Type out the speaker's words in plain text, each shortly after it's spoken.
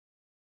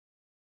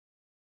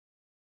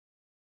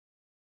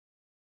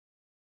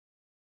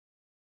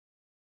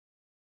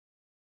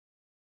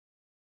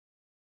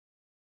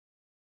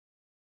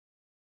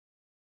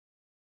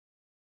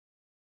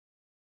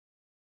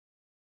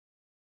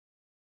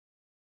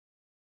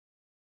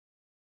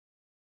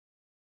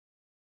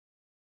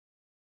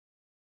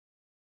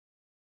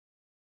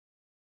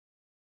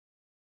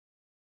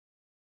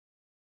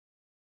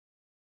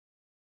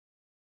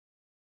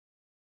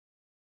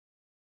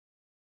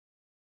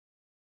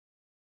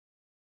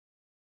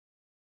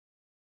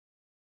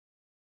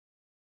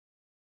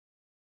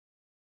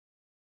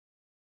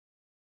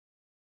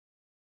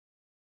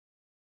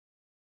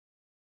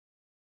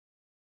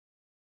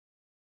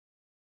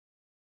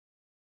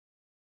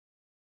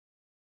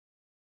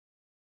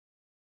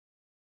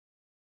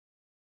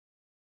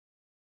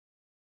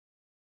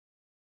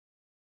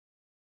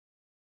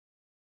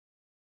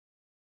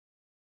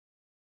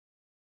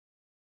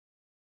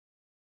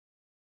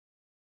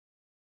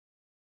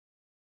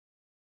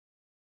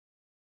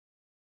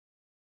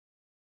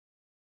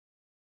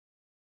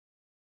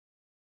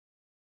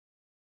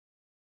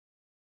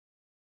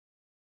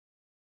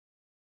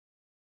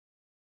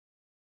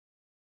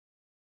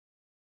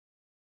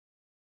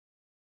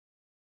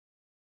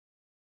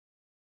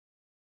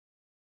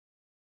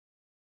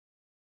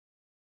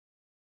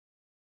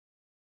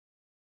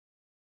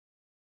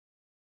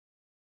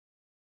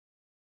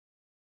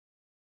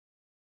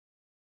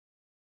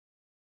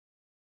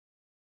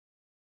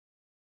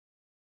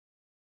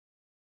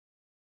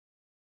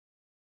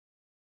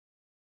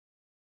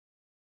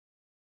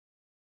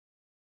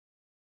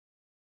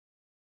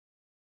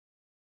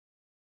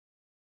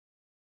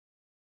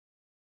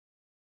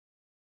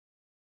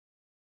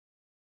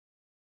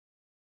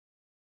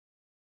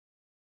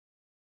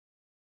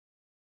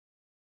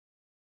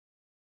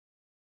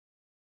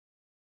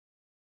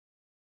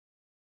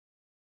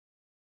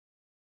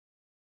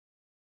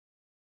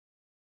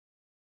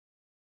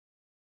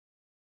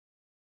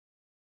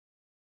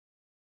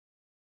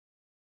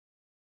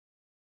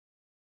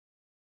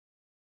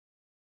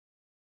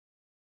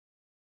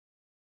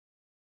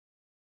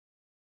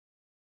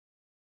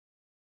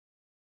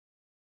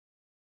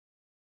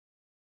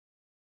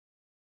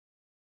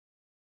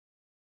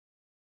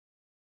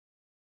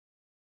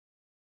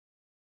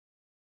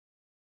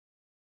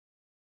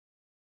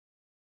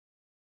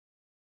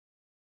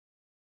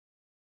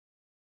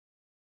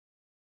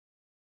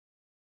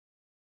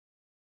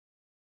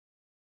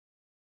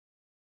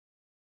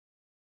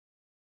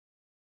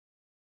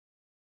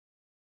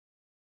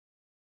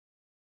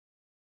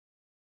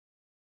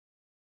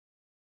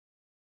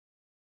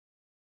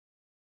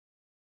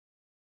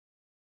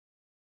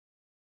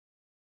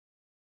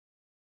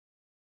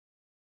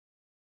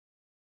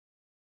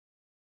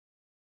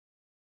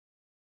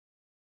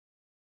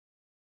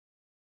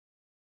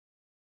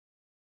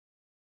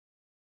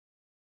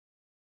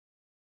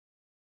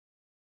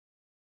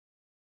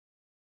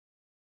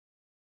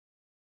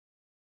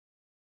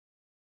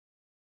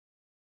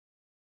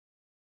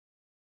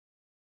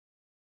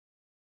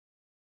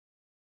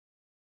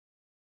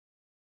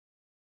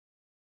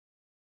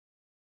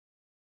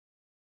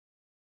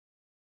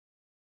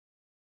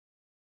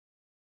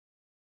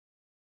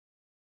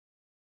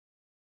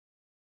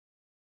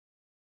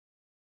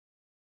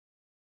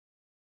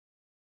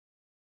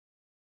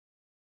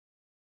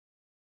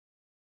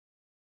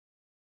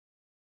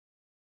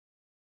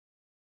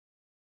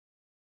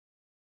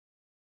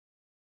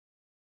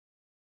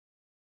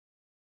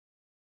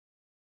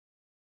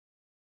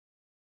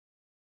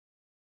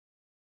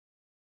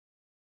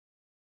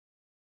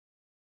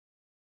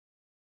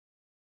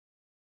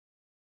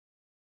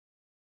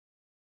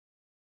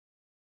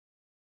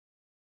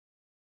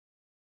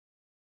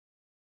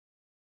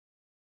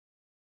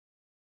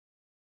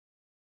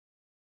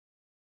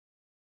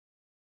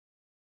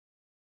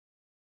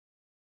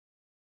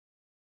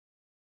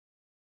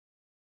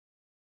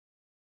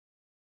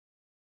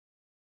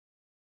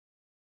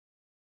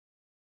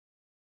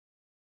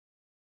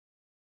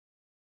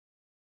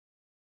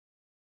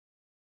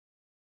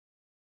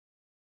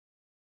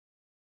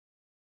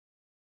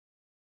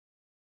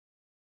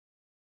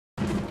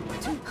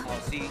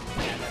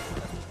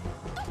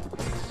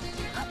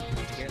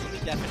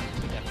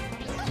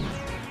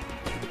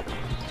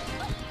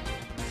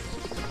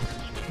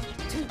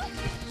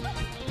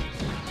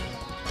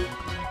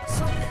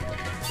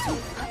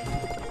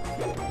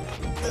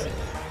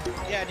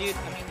Yeah, dude. I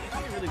mean, you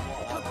can really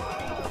ball out.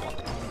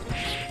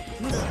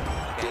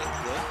 Okay,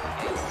 good.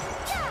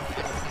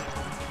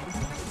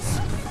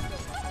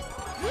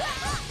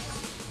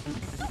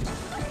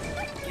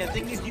 Yeah, the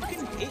thing is, you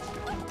can hit.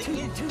 The thing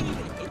is, you can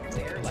even hit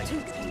there, like.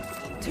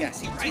 Yeah,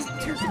 see, rising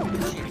there.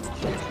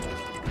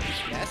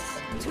 Yes.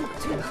 Is he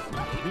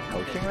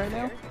coaching right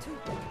now?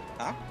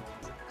 Huh?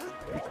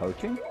 Is he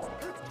coaching?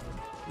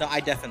 No,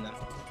 I deafened them.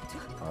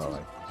 Oh,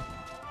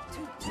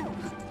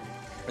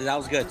 But that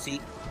was good.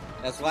 See,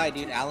 that's why,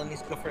 dude. Alan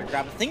needs to go for a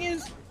grab. The thing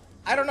is,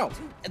 I don't know.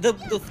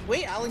 The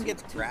way Alan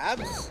gets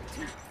grabs,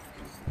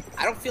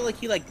 I don't feel like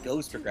he like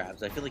goes for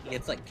grabs. I feel like he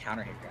gets like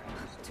counter hit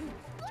grabs.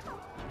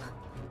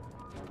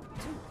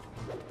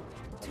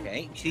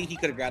 Okay, see, he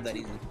could have grabbed that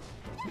easily.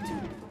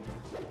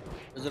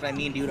 That's what I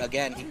mean, dude.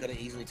 Again, he could have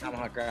easily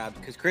tomahawk grabbed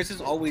because Chris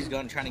is always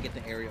going trying to get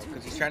the aerial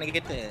because he's trying to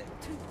get the.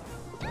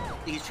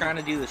 He's trying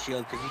to do the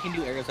shield because he can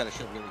do aerials out of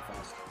shield really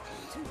fast.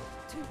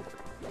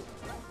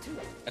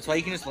 That's why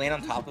you can just land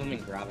on top of him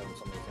and grab him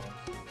sometimes.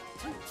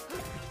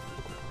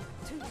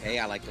 Okay,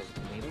 I like those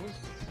tomatoes.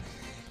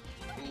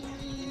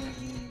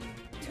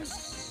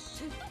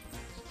 Yes.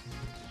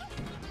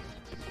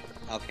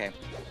 Okay.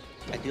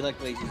 I do like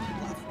the way he's using the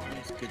platform.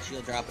 It's good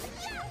shield dropping.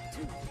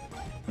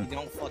 You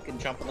don't fucking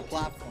jump on the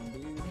platform,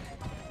 dude.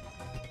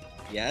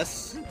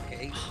 Yes.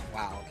 Okay.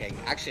 Wow. Okay.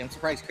 Actually, I'm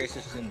surprised Chris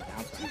is in the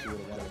bounce if he would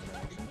have won it in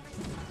action.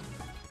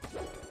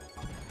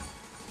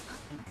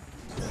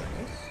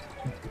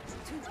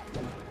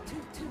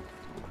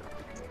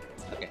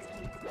 Okay.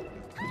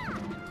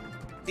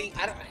 See,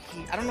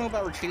 I don't know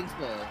about retreating to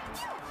the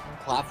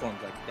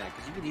platforms like that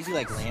because you could easily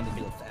like land and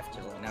do a theft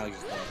tilt, and now he's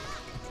just dead.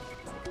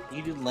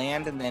 You do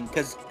land and then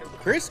because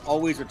Chris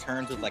always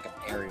returns with like an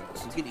aerial,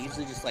 so you could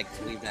easily just like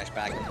wave dash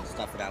back and then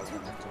stuff it out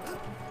with an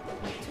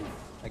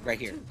like right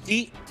here.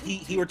 See,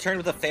 he returned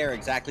with a fair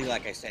exactly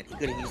like I said. He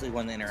could have easily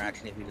won the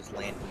interaction if he just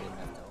landed and didn't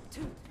have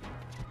to.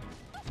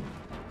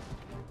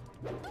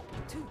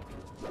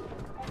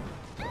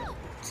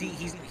 See,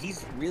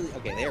 he's really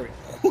okay. There we go.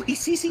 Oh, he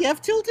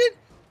CCF tilted.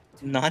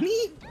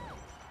 Nani?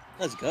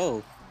 Let's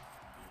go.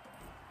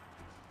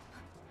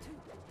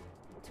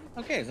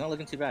 Okay, it's not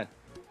looking too bad.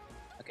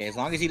 Okay, as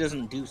long as he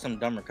doesn't do some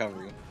dumb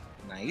recovery.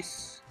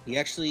 Nice. He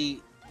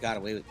actually got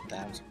away with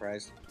that. I'm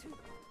surprised.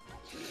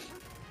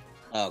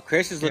 Oh,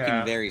 Chris is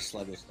looking very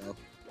sluggish though.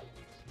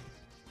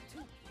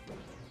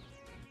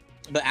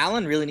 But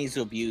Alan really needs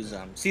to abuse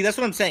see, that's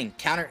what I'm saying.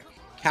 Counter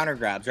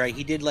grabs, right?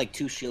 He did like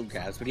 2 shield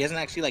grabs, but he hasn't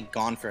actually like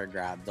gone for a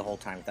grab the whole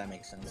time, if that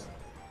makes sense.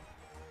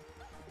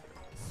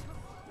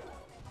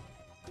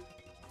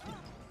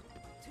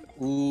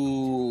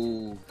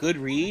 Ooh, good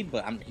read,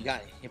 but he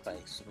got hit by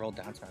roll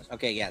down smash.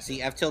 Okay, yeah,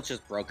 see, F tilt's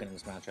just broken in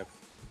this matchup.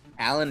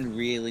 Alan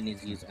really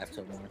needs to use F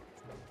tilt more.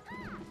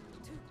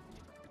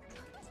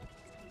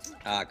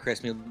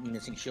 Chris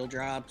missing shield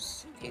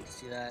drops. Hate to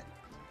see that.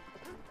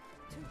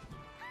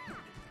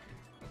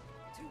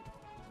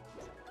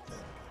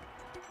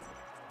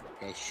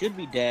 Okay, should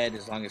be dead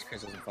as long as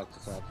Chris doesn't fuck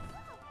this up.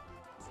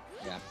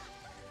 Yeah.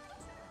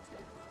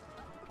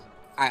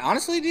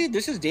 Honestly, dude,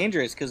 this is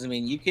dangerous because I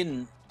mean, you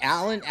can.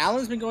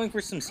 Alan's been going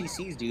for some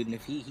CCs, dude, and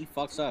if he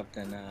fucks up,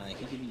 then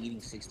he could be eating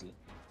 60.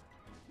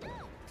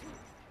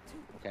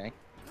 Okay.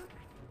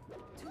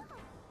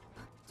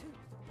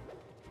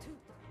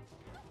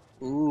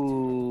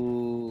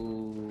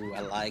 Ooh, I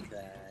like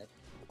that.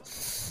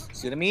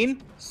 See what I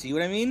mean? See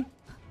what I mean?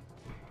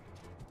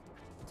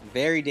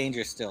 Very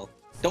dangerous still.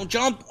 Don't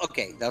jump!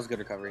 Okay, that was good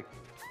recovery.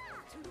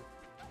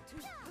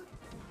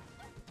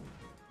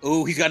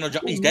 Ooh, he's got no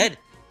jump. He's dead.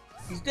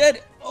 He's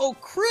dead. Oh,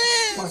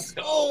 Chris!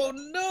 Oh,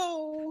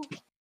 no!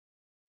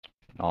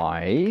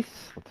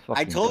 nice.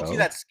 I told you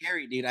that's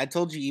scary, dude. I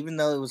told you even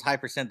though it was high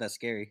percent, that's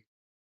scary.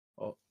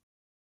 Oh.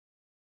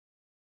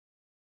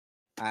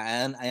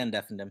 I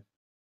undeafened him.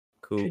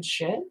 Cool. Good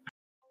shit.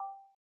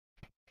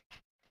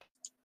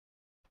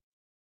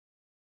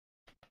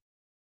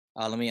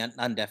 Let me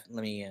undeafen.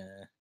 Let me.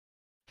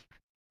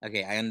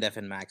 Okay, I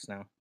undeafen Max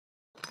now.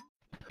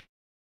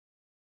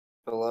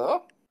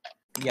 Hello?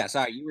 Yeah,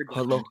 sorry, you were.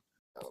 Hello.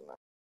 Oh, no.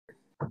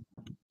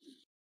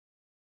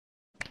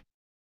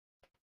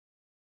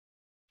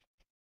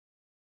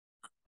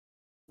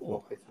 We'll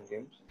play some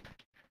games.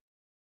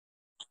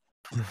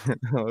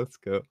 Let's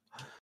go.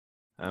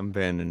 I'm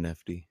banning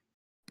FD.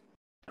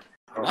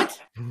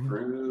 What?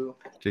 True.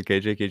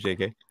 JK, JK,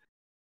 JK.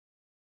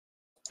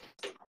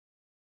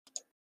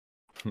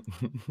 Do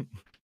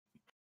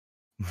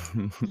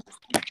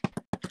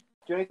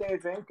you anything to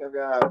drink? I've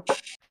got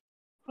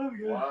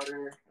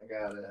water. I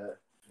got a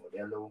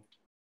yellow.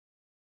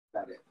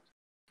 Got it.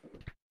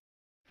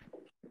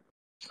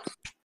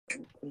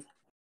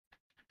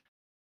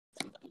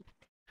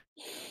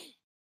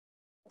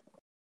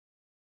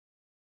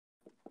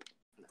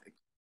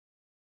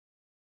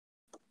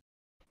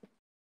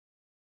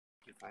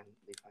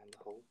 They find the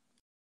hole.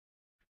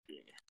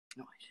 Yeah.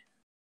 Nice.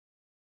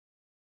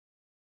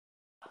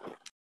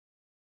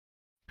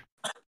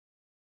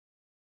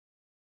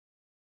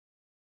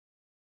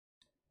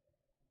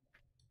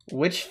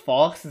 Which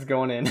Fox is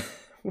going in?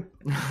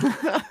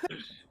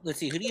 Let's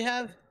see. Who do you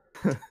have?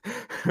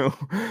 What's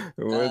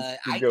to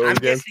I'm go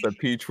against guessing- the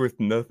peach with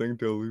nothing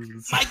to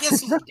lose? My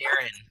guess is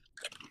Darren.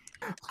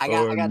 I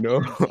got no.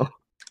 Darren too.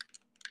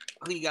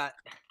 Who you got?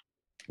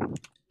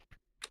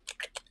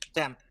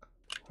 Sam.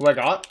 Who I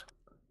got?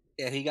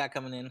 Yeah, who you got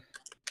coming in?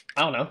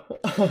 I don't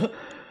know.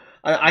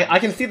 I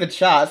can see the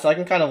chat, so I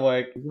can kind of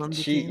like Who's on the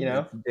cheat, team? you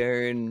know. It's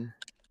Darren,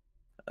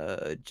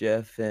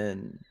 Jeff,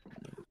 and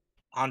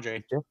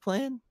Andre. Jeff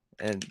playing,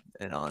 and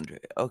Andre.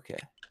 Okay.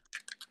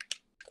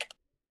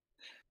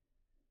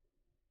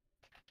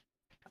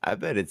 I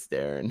bet it's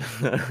Darren.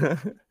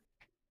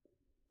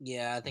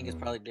 Yeah, I think it's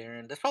probably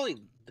Darren. That's probably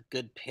the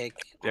good pick.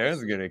 Darren's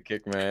honestly. gonna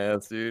kick my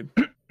ass, dude.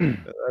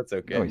 That's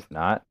okay. No, he's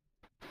not.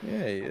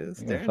 Yeah, he is.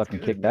 You're gonna Darren's fucking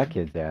good, kick man. that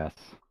kid's ass.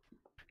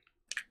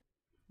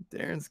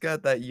 Darren's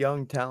got that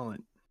young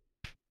talent.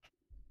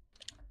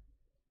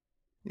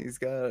 He's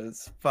got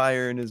his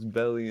fire in his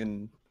belly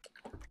and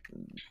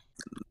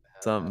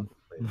something.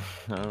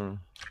 I don't know.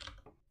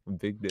 A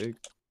big dick.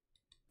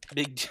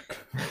 Big.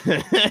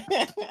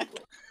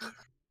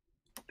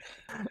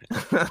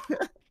 I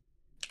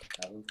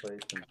haven't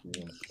played since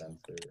me and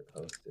Spencer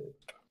hosted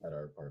at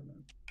our apartment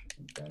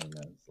in 20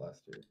 minutes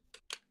last year.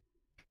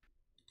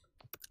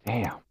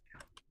 Damn.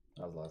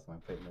 That was the last time I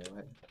played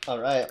Melee. All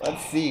right,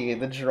 let's see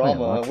the drama.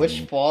 Martin,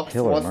 Which fox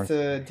killer wants Martin.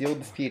 to deal with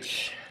this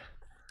peach?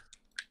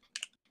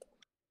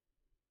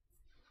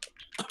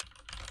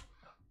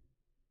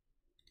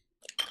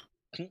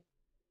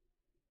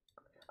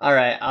 All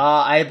right.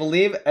 I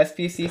believe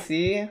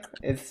SPCC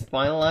is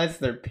finalized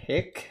their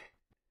pick.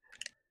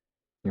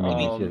 You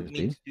mean Um, You HSD?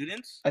 mean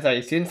students? I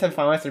sorry, students have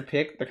finalized their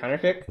pick, their counter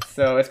pick.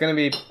 So it's gonna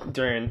be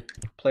Darren,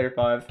 player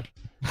 5.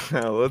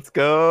 Let's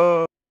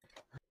go.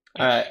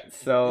 All right.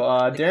 So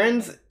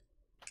Darren's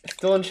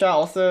still in chat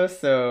also.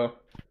 So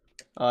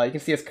you can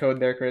see his code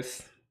there,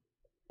 Chris.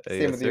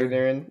 Same Yes, with you, sir.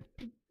 Darren.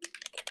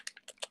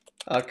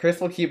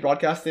 Chris will keep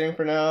broadcasting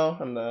for now,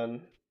 and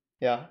then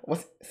yeah.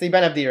 So you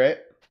ban FD, right?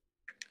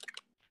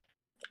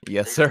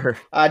 Yes, sir.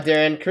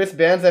 Darren, Chris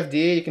bans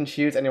FD. You can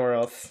choose anywhere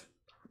else.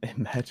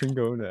 Imagine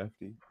going to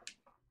FD.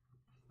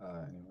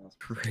 Anyone else?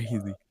 Crazy.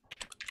 Where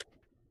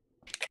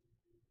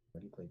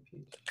do you play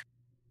Peach?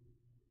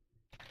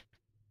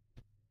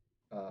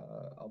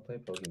 I'll play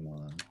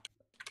Pokemon.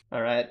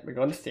 All right, we're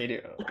going to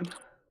stadium.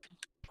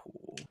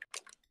 Cool.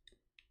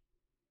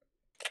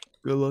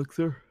 Good luck,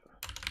 sir.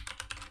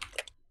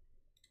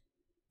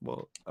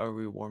 Well, are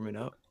we warming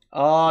up?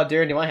 Darren, do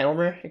you want a hand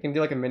warmer? You can do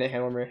like a minute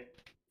hand warmer.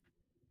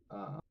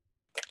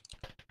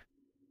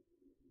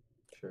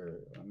 Sure.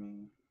 I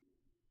mean,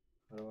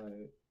 how do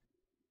I?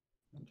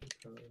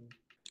 So many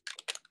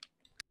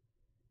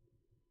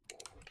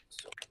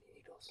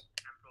needles.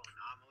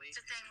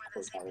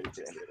 I already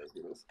did those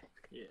needles.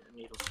 Yeah,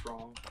 needle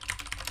strong.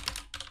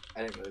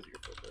 I didn't realize you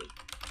were so good.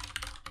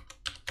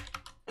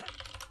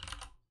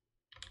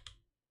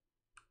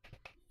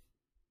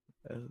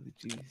 Oh,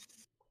 jeez.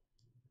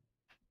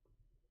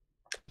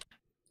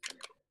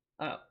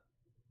 Oh.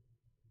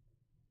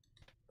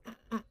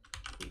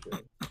 You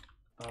good?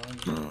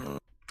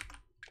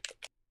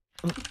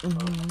 You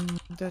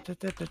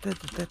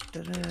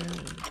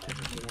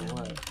know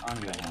what? I'm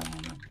gonna have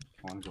one.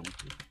 I wanna go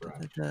into the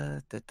garage.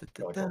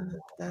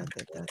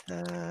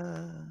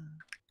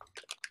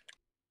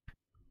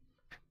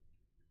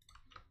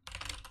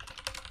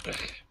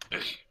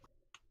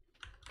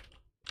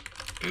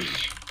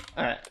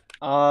 All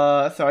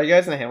right. So are you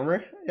guys in a hand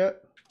warmer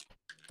yet?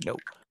 Nope.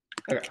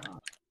 Okay.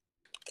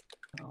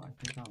 Oh, I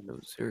think I'm No,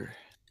 sir.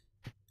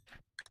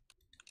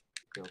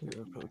 still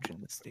We're approaching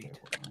the state.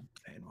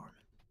 Van Norman.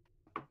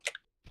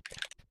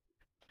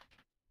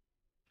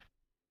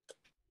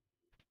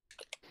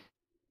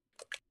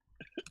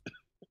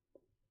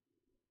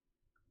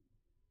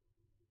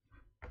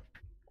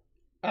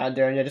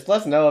 Darren, yeah, just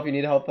let us know if you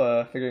need help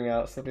figuring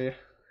out Slippi.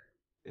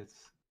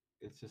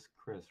 It's just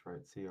Chris, right?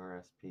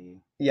 CRSP.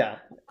 Yeah.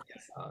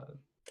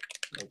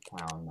 Like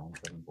Clown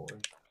 974.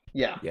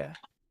 Yeah. Yeah.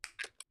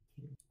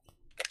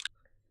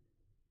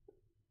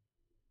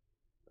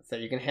 So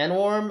you can hand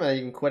warm,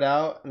 you can quit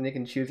out, and you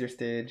can choose your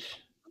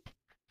stage.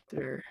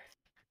 There.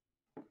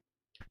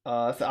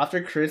 So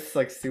after Chris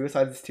like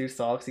suicides his 2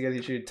 socks, you guys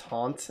usually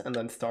taunt and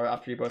then start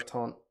after you both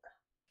taunt.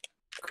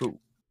 Cool.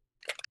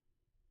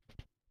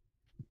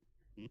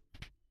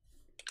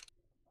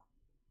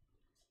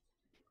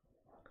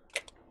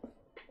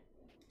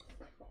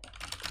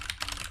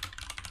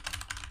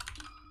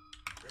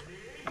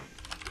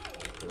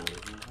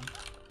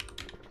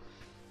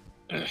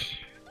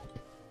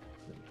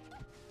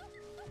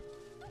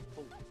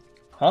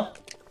 Huh?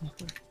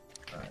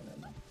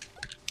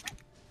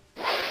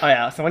 Oh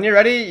yeah, so when you're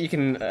ready, you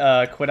can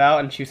quit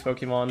out and choose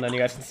Pokemon, then you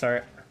guys can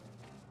start.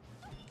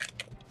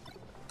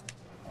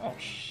 Oh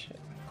shit.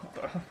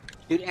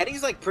 Dude,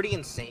 Eddie's like pretty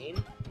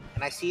insane,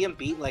 and I see him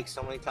beat like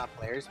so many top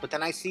players. But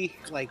then I see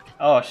like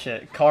Oh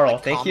shit, Carl,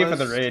 Like, thank you for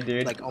the combos, raid,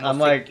 dude. like, almost I'm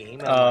like like game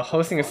and I'm like,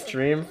 hosting a what?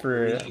 stream for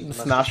Really?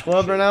 Must Smash be some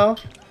Club right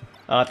shit.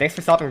 now. Thanks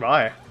for stopping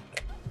by.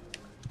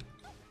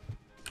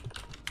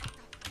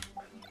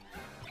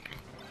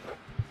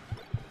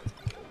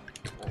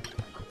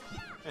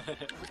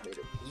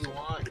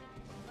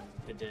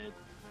 It did.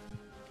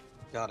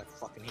 God, I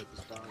fucking hate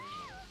this dog.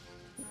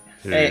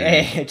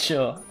 Hey,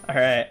 chill.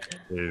 Alright.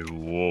 Hey,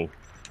 whoa.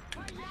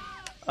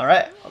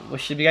 Alright, we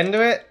should be getting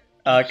to it.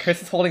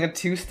 Chris is holding a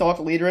 2-stock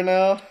lead right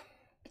now.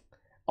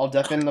 I'll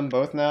def in them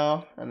both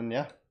now, and then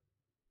yeah.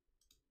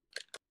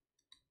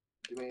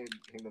 Do we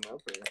hang them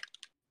up or?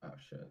 Oh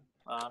shit.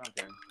 I don't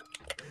care.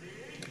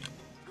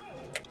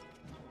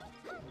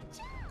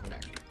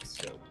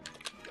 So,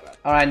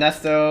 Alright,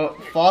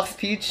 Nesto. Fox,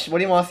 Peach, what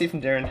do you want to see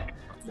from Darren?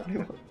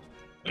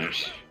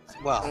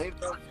 Well, I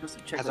thought just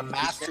to check as a out the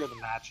master of the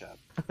matchup,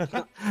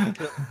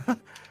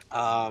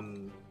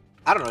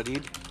 I don't know,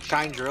 dude.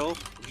 Shine Drill.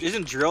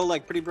 Isn't Drill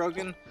like pretty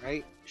broken,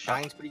 right?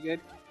 Shine's pretty good.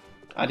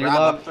 I Grab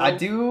up throw?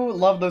 do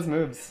love those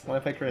moves when I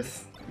play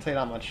Chris. I'll tell you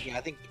that much. Yeah,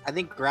 I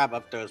think grab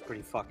up throw is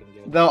pretty fucking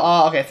good. Though,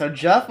 okay, so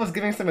Jeff was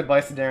giving some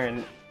advice to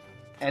Darren,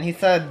 and he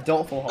said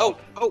don't full hop.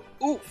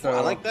 Ooh, So- I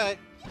like that.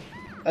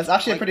 That's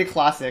actually a pretty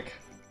classic.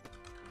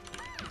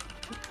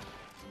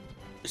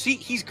 See,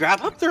 he's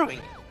grab up throwing.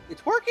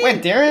 It's working.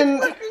 Wait, Darren.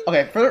 It's working.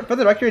 Okay, for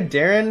the record,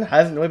 Darren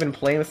hasn't really been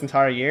playing this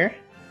entire year,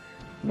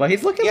 but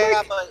he's looking Yeah,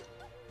 like but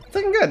it's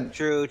looking good.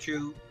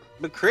 true.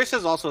 But Chris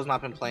has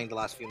not been playing the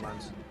last few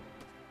months.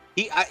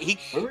 He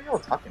What were you all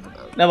talking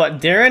about? No, but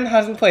Darren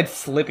hasn't played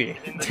Slippi.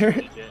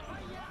 Darren,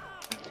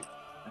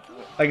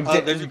 like Oh,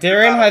 there's a-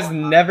 Darren has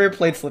never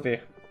played Slippi.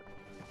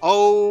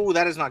 Oh,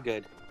 that is not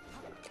good.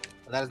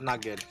 That is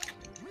not good.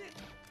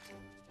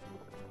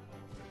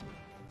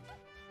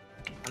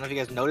 I don't know if you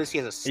guys noticed he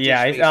has a stitch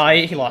Yeah,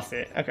 face. he lost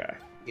it. Okay.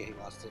 Yeah, he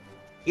lost it.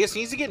 He just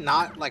needs to get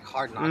not like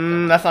hard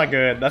knocked. That's not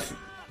good. That's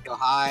Go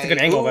high. It's a good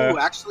angle, Ooh, though.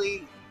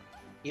 Actually,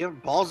 you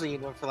have balls and you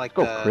went for like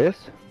Go, Chris.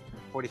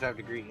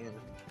 45-degree in.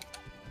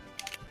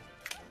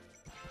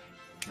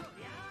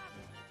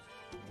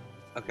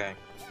 Okay.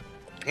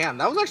 Damn,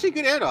 that was actually a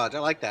good air dodge. I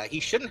like that. He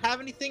shouldn't have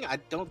anything. I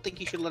don't think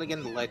he should let it get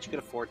in the ledge. You could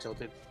have forward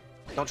tilted.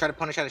 Don't try to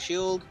punish out a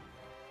shield.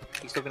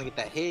 He's still gonna get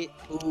that hit.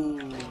 Ooh.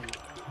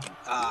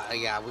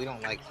 Yeah, we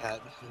don't like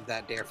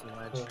that dare from the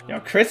ledge. Yo,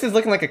 Chris is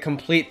looking like a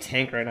complete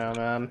tank right now,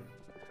 man.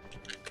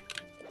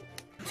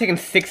 Taking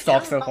 6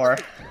 stocks so far.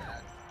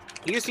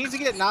 He just needs to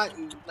get not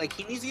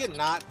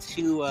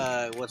too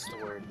what's the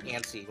word,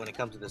 antsy when it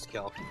comes to this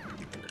kill.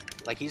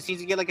 Like he just needs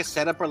to get like a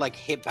setup or like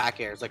hit back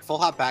airs, like full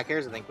hop back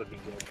airs. I think would be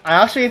good. I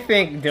actually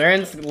think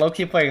Darren's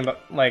low-key playing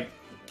like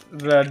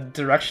the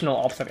directional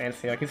opposite of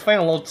Anstey. Like he's playing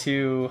a little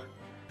too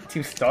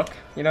stuck,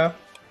 you know?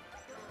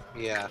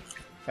 Yeah,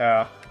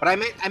 Yeah. but I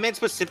meant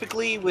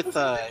specifically with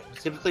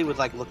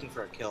like looking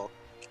for a kill.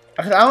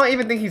 I don't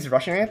even think he's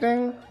rushing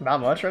anything that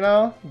much right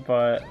now,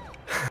 but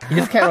he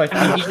just can't really.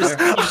 I mean, finish.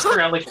 he just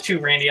threw out like 2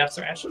 Randy up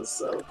smashes,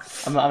 so.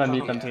 I'm gonna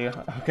mute them too.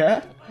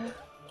 Okay.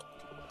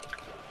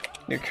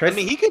 Dude, Chris. I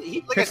mean, he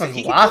like Chris I said, was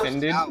he could laughing,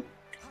 close dude. out.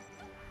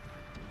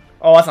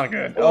 Oh, that's not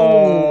good.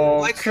 Oh,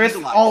 Like, Chris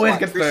he's alive. always Come on,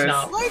 gets Chris,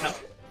 those. No.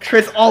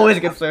 Chris always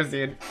gets those,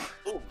 dude.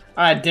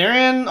 Alright,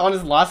 Darren on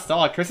his last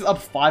stock. Chris is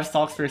up 5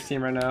 stocks for his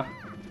team right now.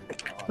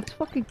 Let's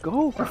fucking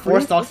go. Or 4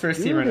 Chris. stocks for Let's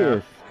his do team right now.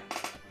 this.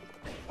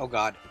 Oh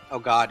god.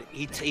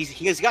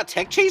 He's got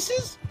tech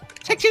chases.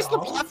 Tech chase the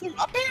platform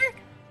up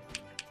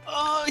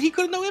air. He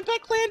could have no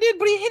impact landed,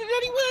 but he hit it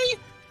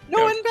anyway.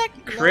 No Yo,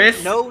 impact.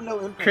 Chris- No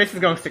impact. Chris is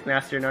going sick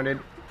nastier now, dude.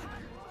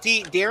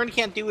 See, Darren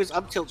can't do his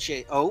up tilt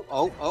shit.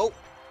 Oh,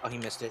 he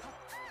missed it.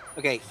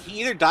 Okay,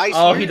 he either dies.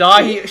 Oh, here- he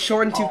died. He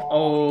shortened too.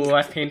 Oh,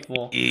 that's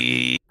painful.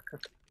 He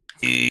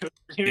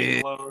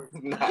was low.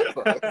 Not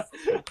close.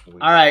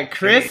 Alright,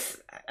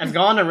 Chris has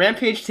gone on a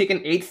rampage,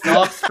 taken 8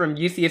 stocks from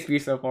UCSB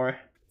so far.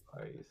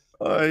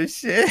 Oh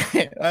shit!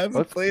 I haven't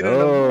Let's played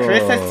go.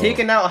 Chris has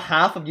taken out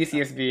half of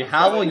UCSB.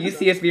 How will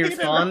UCSB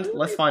respond?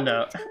 Let's find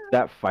out.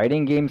 That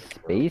fighting game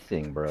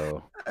spacing,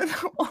 bro.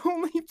 I've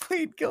only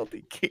played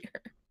Guilty Gear.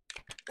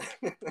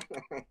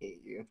 I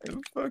hate you.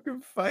 I'm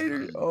fucking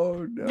fighter.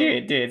 Oh no.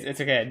 Dude, it's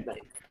okay.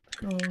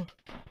 Oh.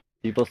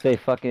 People say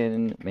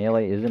fucking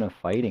Melee isn't a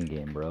fighting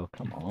game, bro.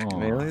 Come on.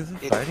 Melee is a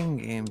It's- fighting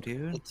game,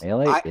 dude.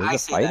 Melee I is a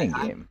say fighting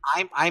that. game.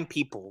 I'm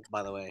people,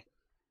 by the way.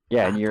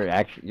 Yeah, and you're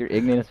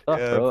ignorant as fuck,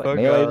 Yeah, bro. fuck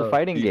Melee is a off.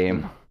 fighting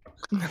game.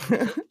 I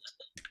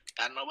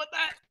don't know about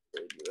that.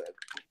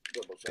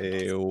 Double check.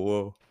 Hey,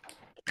 whoa.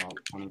 Well,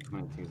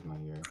 2022 is my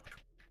year.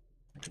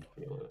 I can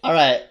feel it.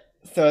 Alright,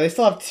 so they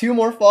still have 2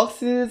 more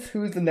foxes.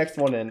 Who's the next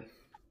one in?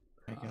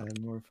 I got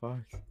more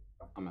fox.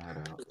 I'm gonna head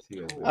out. See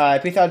you guys later.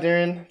 Alright, peace out,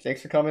 Darren.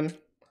 Thanks for coming.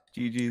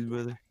 GG's,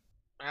 brother.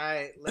 All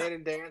right, later,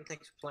 Darren.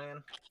 Thanks for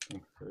playing.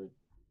 Thanks for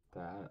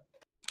that.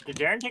 Did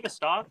Darren take a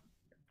stock?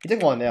 You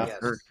took one, yeah.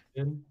 Yes.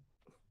 Good.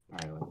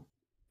 Alright, well,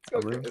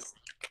 Let's go, Really? Chris.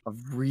 A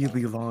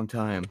really long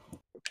time.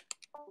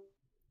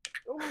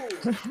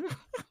 Ooh.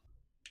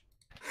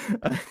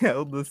 I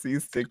held the C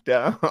stick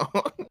down.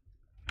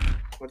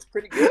 What's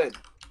pretty good.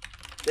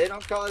 They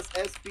don't call us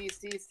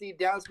SBCC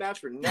down smash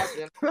for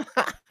nothing.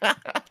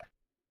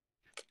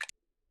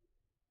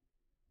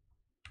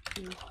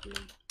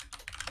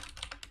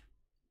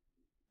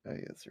 Oh,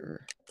 yes,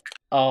 sir.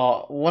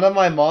 One of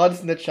my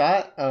mods in the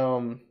chat, I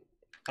don't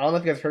know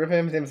if you guys heard of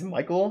him. His name is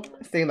Michael,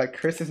 saying that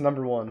Chris is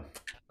 #1.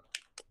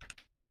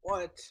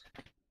 What?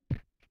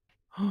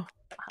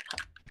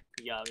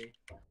 You got me.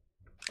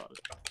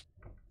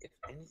 If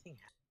anything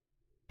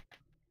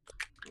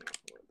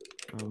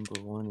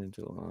Number one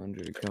until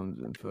Andre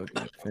comes and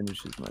fucking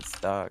finishes my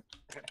stock.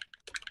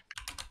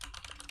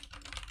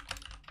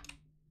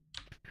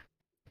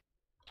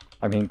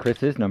 I mean,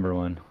 Chris is number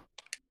one.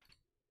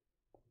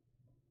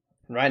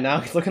 Right now,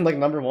 he's looking like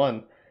number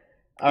one.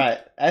 Alright,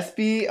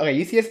 SB. Okay,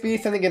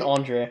 UCSB sending in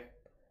Andre.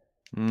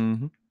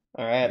 Mm-hmm.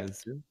 Alright.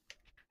 Yes, sir.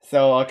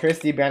 So, Chris,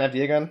 do you ban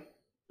FD again?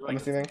 I'm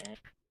assuming.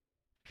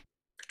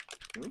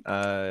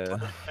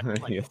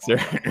 Yes, sir.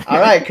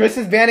 Alright, Chris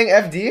is banning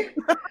FD.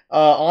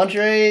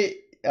 Andre,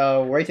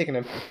 where are you taking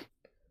him?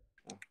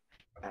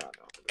 I don't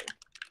know.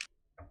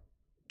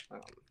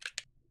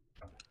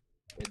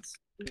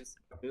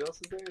 Who else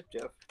is there?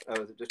 Jeff?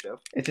 Oh, is it just Jeff?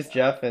 It's just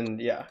Jeff,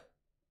 and yeah.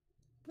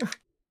 Yeah,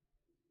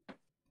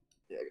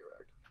 you're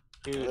right.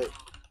 Dude,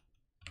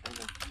 I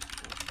know.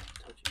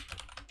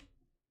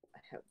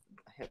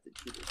 I have the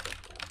keyboard stuff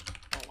now.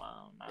 oh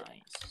wow,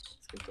 nice.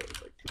 This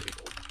controller's like 2 days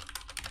old.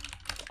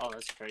 Oh,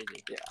 that's crazy.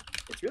 Yeah,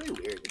 it's really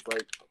weird. It's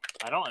like,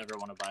 I don't ever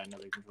want to buy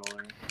another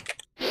controller.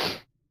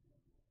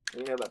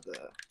 you know about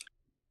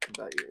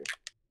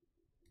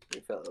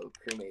your fellow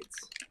crewmates.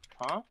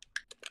 Huh?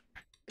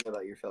 You know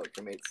about your fellow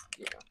crewmates,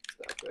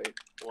 stuff, right?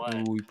 What?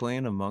 Are we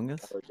playing Among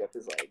Us? So Jeff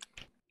is like,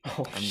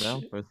 Oh, I'm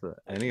down shit. for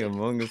any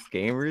Among Us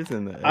gamers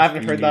in the I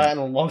haven't heard SB that in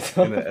a long in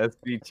time. the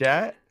SB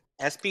chat.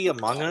 SB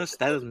Among Us?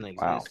 That doesn't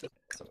exist.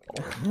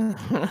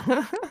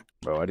 Wow.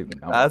 Bro, I didn't even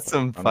know. That's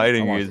some I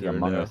fighting wanna years see right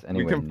Among now. Us We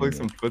anywhere can play near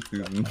some me.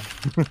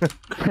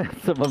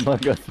 footsies. Some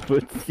Among Us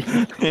footsie.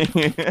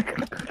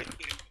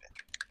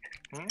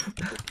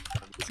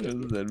 This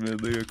is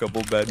admittedly a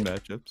couple bad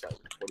matchups.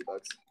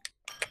 $40.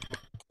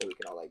 So we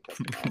can all like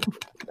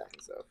customize that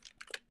and stuff.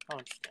 Oh,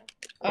 interesting.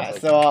 Alright,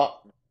 so,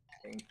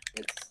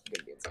 It's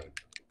gonna be insane.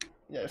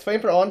 yeah, it's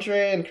waiting for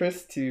Andre and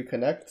Chris to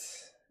connect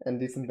and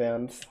do some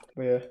bands.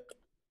 But yeah.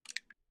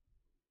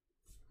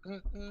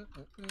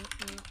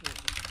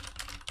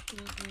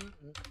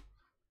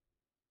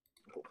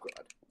 Oh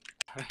god.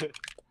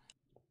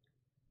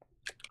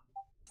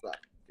 It's not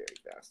very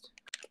fast.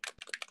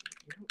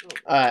 I don't know.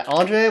 Alright,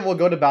 Andre will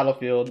go to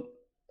Battlefield.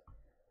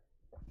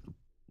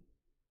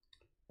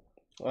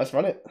 Let's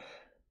run it.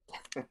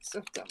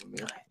 So dumb of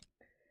me.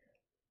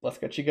 Let's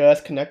get you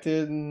guys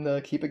connected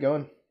and keep it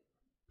going.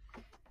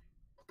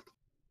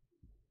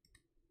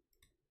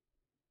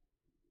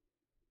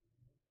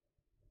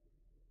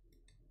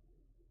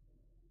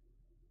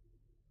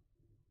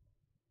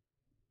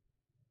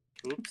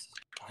 Oops.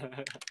 It'd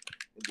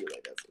be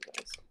like that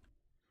sometimes.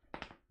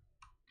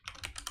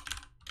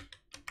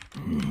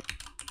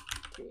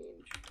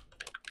 Change.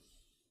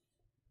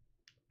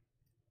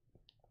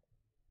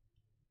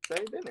 How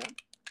you been, man?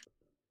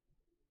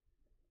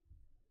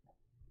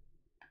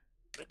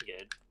 Pretty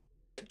good.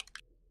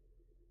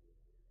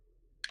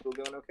 Still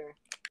going okay?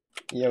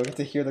 Yeah, we get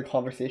to hear the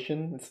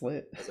conversation. It's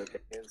lit. As okay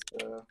as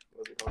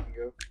was it called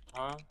go?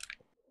 Huh?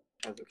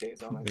 As okay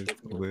as all my It's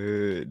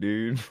lit,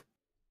 dude.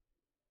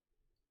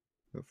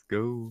 Let's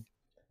go.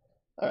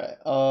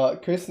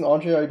 Alright, Chris and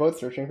Andre, are you both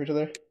searching for each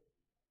other?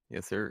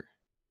 Yes, sir.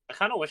 I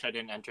kind of wish I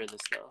didn't enter this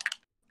though.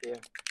 Yeah.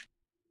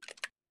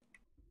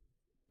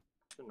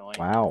 It's annoying.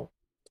 Wow.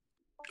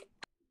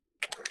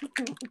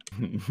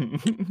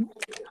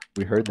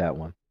 We heard that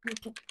one.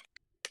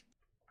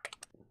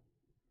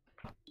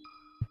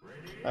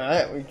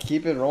 Alright, we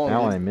keep it rolling.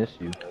 Now dude. I miss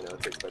you. I know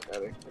it takes like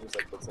that. I just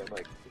like put some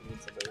like you need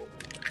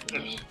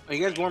somebody. Are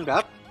you guys warmed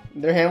up?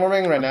 They're hand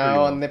warming right now,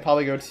 well. and they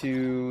probably go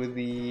to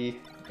the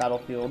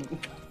battlefield.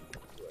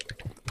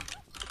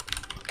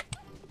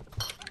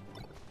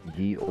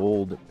 Ye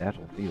old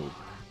battlefield.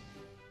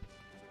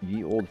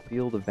 Ye old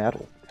field of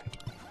battle.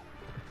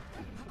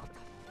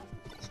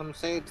 Some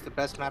say it's the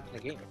best map in the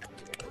game.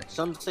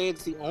 Some say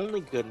it's the only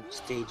good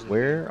stage in the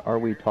Where are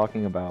we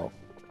talking about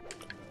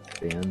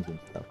bands and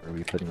stuff? Are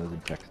we putting those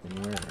in text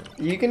anywhere?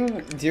 Or? You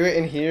can do it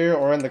in here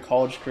or in the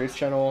college cruise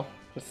channel,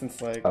 just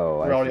since like Oh,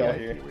 we're already all I see.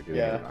 here. We're doing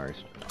Yeah. it in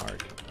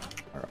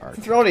our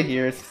Since we're already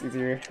here, it's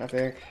easier, I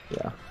think.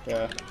 Yeah.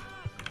 Yeah.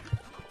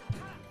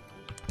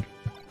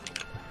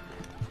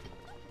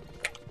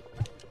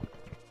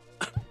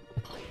 Are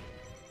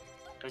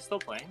they still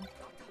playing?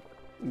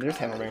 There's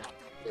hand warming.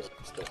 They're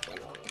still playing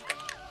on it.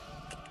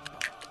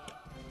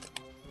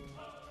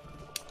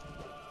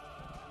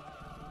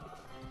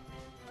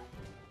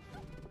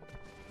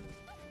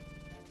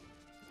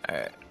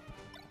 Alright.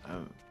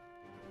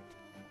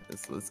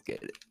 Let's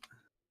get it.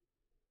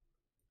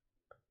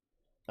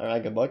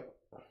 Alright, good luck.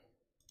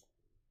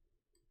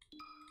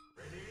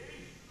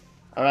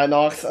 Alright,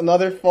 Nox,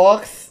 another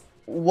Fox.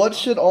 What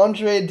should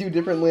Andre do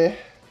differently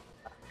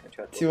I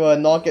tried to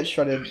not get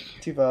shredded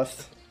too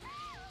fast?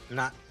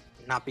 Not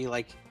be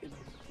like,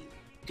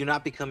 do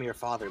not become your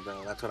father,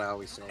 bro. That's what I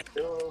always say.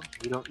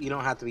 You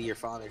don't have to be your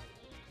father.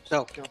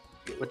 So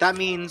what that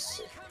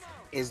means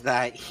is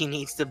that he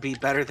needs to be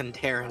better than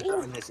Darren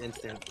in this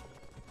instant.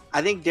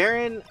 I think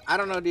Darren, I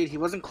don't know, dude. He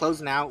wasn't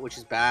closing out, which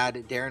is bad.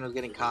 Darren was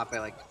getting caught by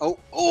like, oh,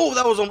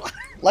 that was almost.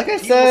 Like I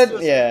He said,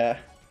 was- yeah.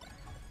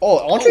 Oh,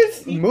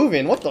 Andre's he-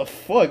 moving. What the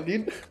fuck,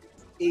 dude?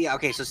 Yeah,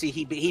 okay, so see,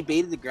 he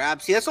baited the grab.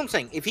 See, that's what I'm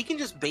saying. If he can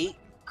just bait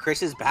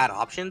Chris's bad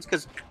options,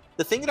 because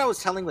the thing that I was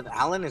telling with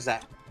Alan is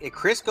that if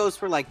Chris goes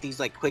for like these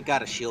like quick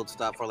out of shield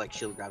stuff or like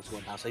shield grabs and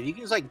whatnot. So if you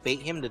can just like bait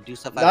him to do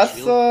stuff out of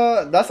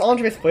shield. That's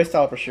Andre's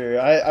playstyle for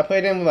sure. I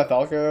played him with my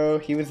Falco.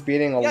 He was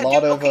beating a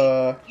lot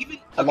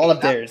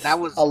of dares. That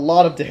was a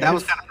lot of dares. That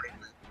was kind of brave.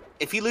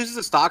 If he loses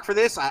a stock for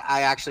this,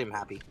 I actually am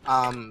happy.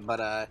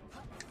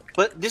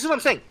 But this is what I'm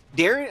saying.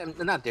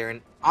 Not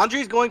Darren.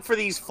 Andre's going for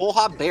these full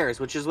hop bears,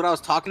 which is what I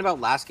was talking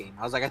about last game.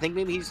 I was like, I think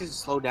maybe he just needs to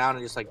slow down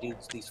and just like do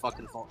these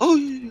fucking full. Oh,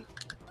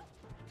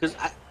 because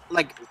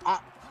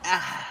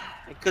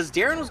because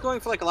Darren was going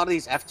for like a lot of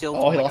these F tilts.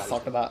 Oh, he lost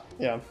stock for that.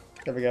 Yeah,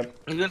 there we go.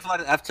 He's going for a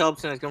lot of F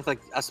tilts and he's going for like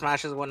F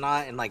smashes and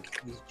whatnot, and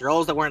like these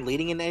drills that weren't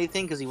leading into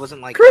anything because he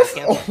wasn't like. Chris!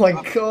 Oh my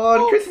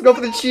god, Chris is going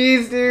for the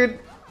cheese, dude.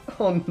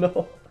 Oh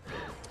no.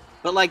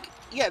 But like,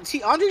 yeah,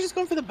 see, Andre's just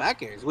going for the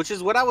back airs, which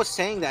is what I was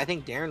saying that I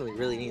think Darren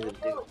really needed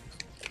to do.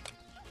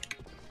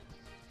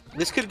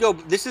 This could go.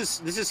 This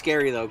is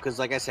scary though, because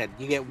like I said,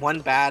 you get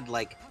one bad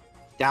like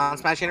down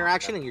smash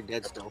interaction and you're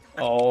dead still.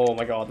 Oh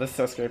my god, this is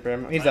so scary for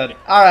him. He's dead.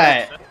 All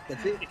right,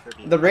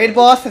 the raid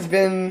boss has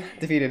been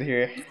defeated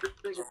here.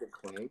 It's a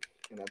clink,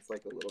 and that's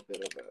like a little bit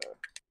of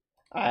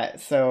a. All right,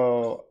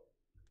 so.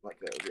 Like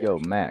a Yo,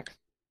 Max.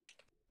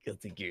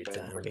 Guilty Gear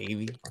time,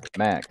 baby.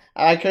 Max.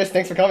 All right, Chris,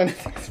 thanks for coming.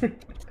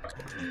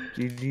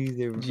 GG's,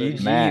 everybody.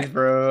 GG's,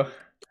 bro.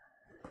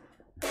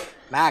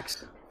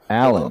 Max.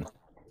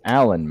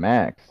 Alan,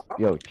 Max.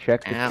 Yo,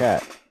 check the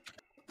chat.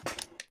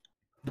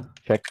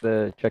 Check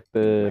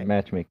the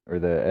matchmaking or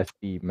the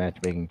SD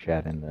matchmaking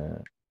chat in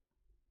the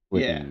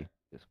Slippi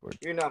Discord.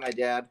 You're not my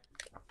dad.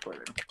 I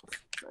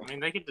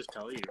mean, they could just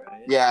tell you,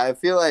 right? Yeah, I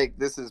feel like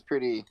this is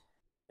pretty.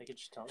 They could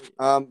just tell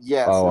you.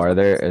 Yes. Oh, is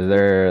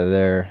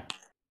there?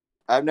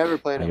 I've never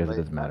played I him. guess it But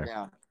doesn't matter.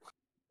 yeah.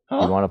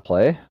 You want to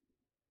play?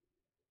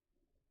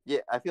 Yeah,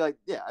 I feel like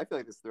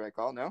this is the right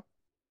call. No.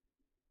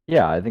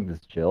 Yeah, I think this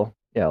is chill.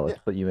 Yeah, let's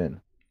put you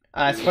in.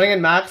 It's putting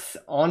in Max,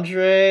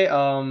 Andre,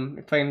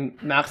 playing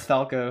Max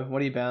Falco. What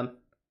do you ban?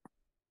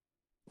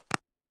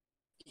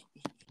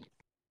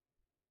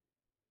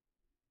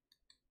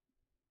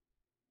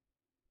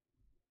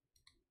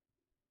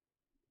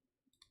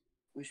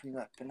 Wish me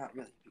luck, but not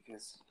really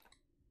because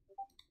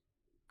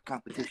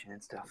competition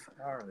and stuff.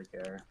 I don't really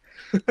care.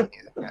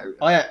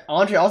 Oh yeah,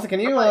 Andre. Also, can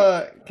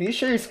you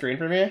share your screen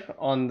for me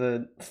on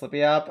the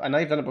Slippi app? I know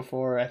you've done it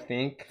before. I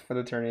think for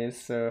the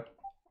tourneys, so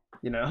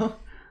you know.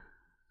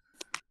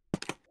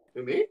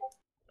 Who, me?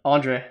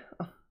 Andre.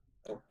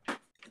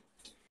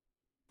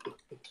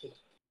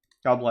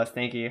 God bless.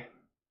 Thank you.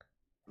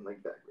 I'm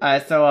like that.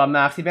 Alright, so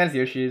Max, he bans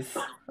Yoshi's.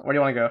 Where do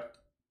you want to go?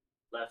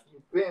 Left.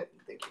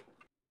 Thank you.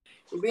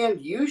 We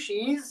banned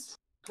Yoshi's.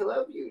 I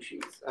love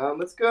Yoshi's.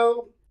 Let's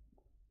go.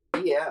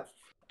 BF.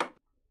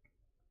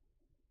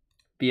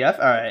 BF.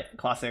 All right,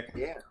 classic.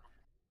 Yeah.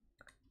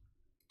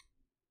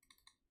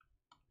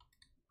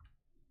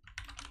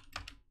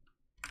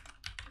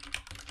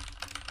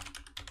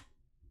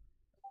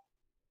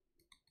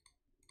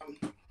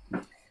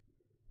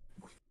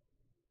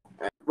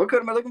 What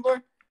code am I looking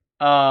for?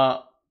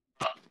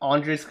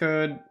 Andre's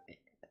code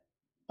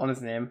on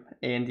his name,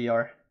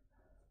 ANDR.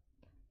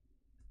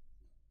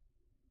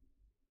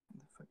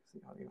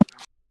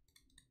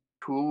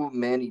 Too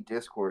many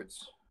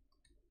discords.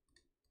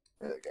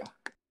 There we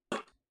go.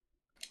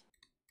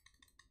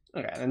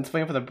 Okay, then it's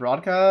waiting for the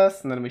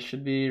broadcast, and then we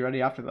should be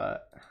ready after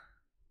that.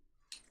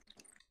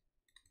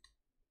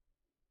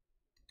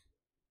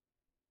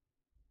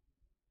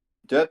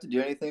 Do I have to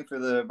do anything for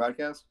the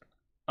broadcast?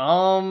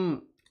 I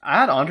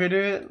had Andre do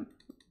it,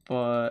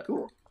 but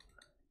Cool.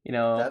 you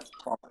know, That's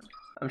fun.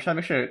 I'm trying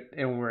to make sure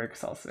it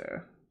works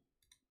also.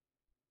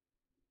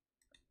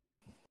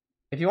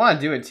 If you want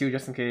to do it too,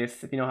 just in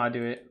case, if you know how to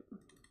do it,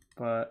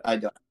 but I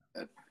don't.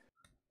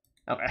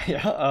 okay,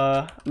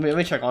 yeah. Let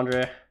me check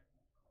Andre.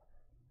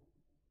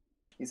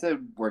 He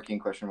said working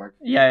question mark.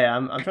 Yeah,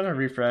 I'm trying to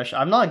refresh.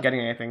 I'm not getting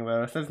anything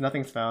though. It says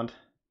nothing's found.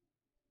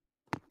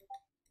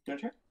 You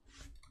want to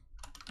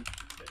try?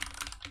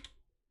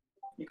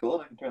 You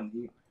cool? I can turn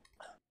the heat.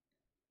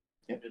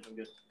 Yeah, I'm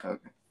good.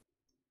 Okay.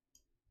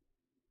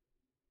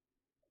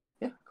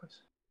 Yeah, of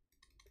course.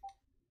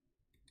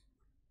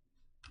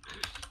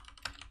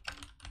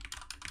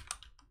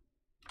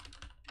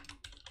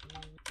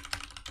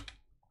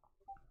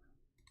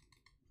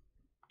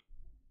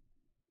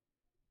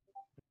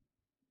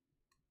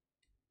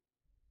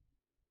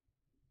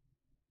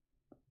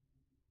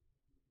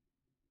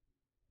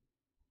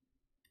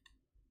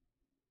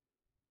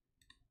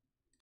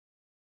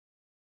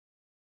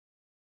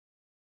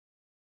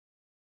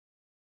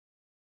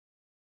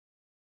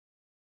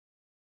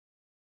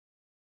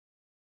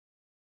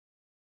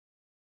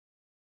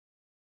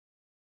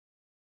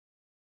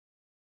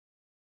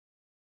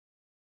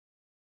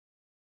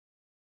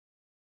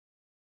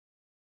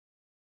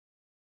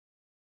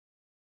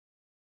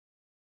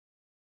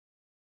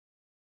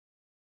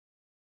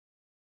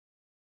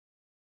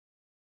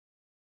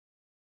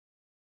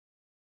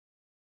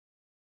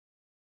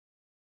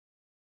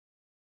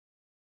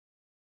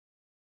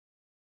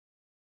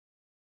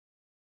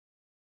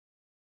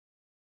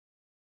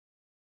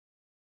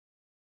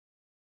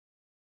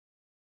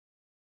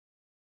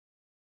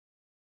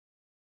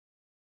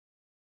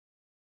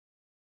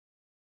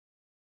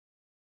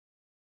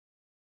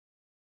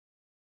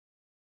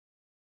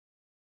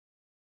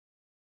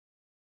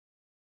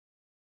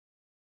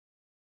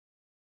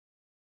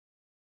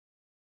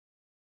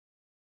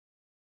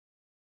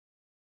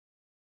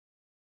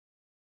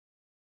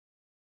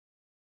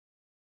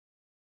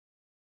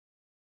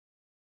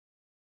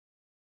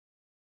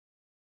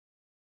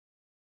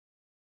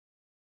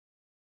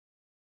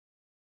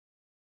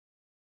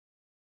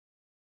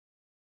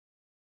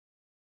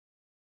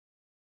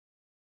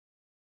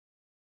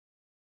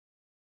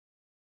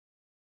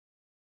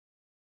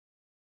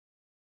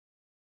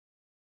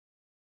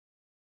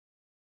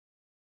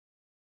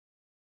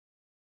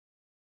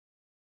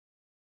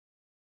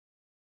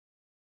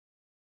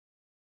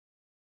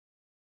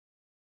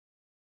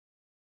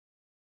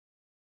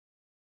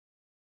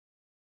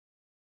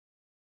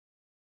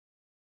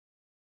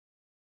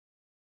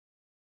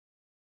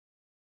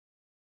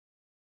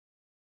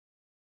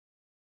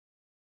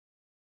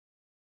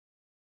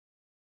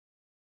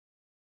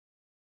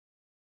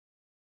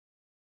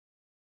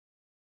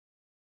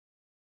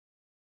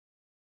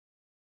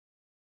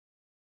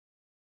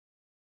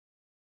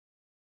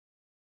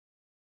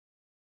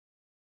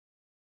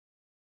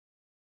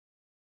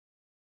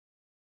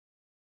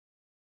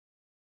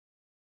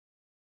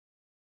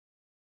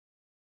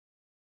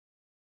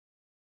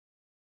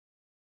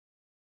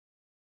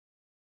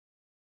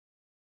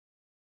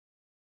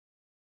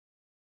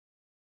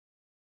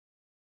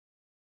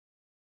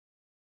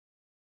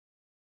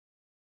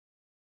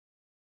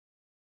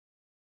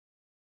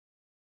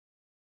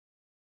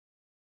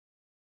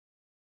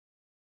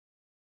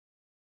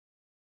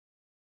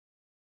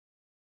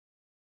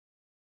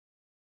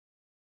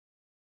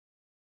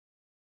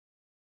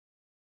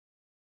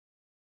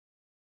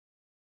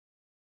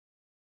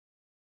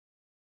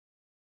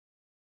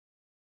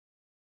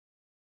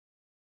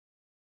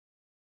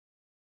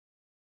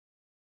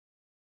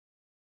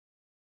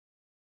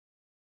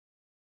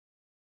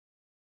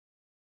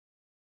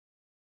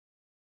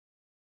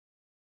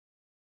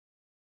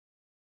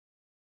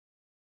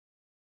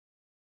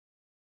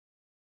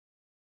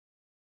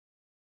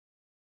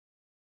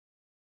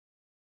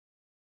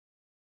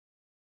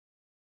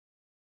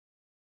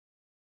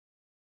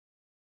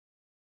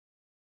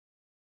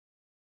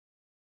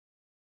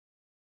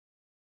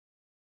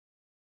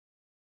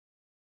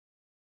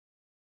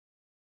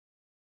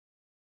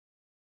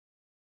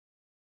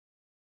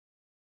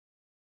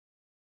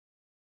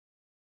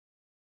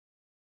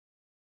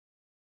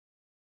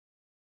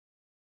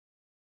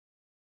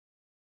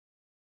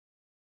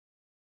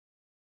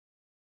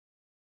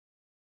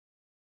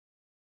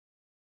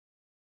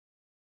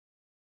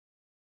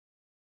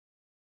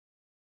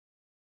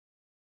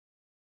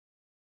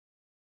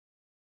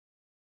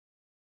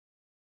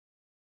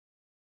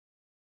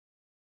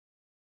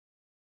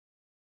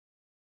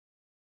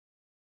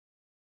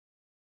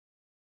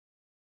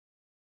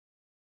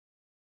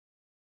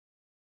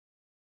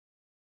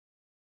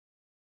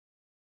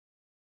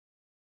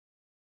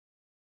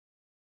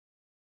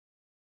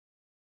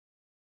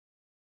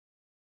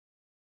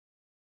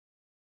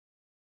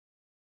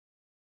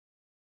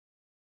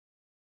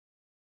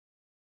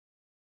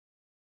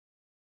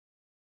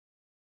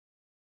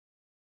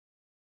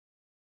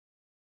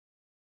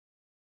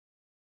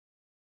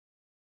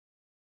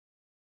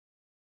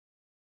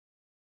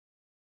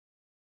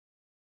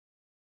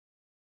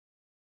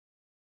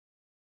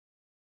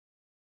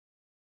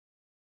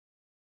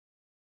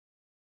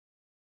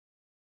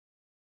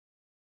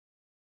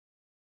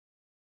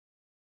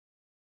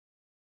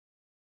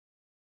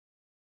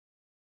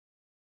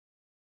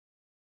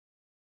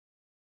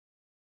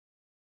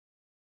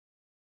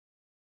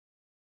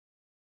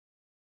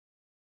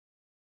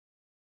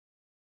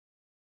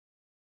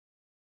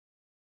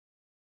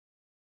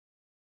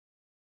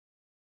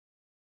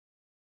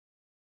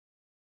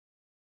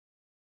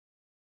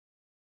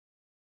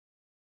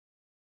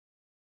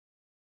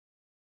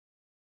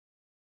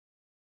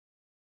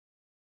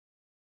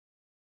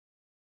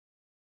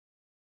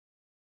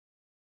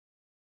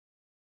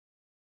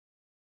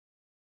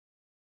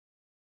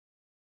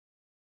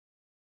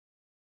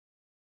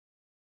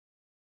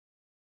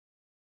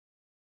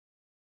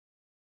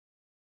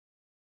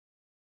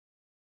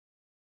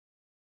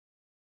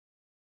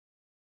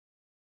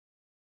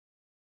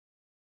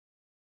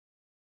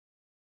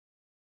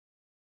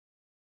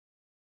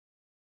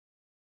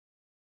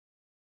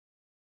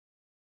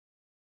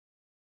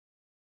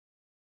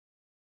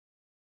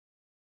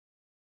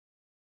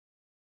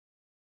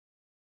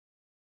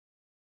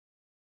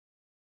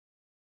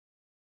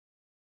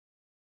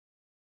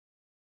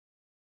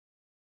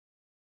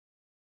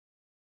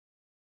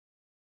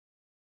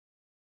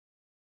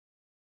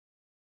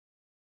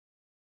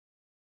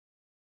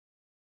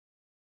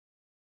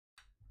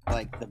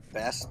 like the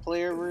best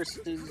player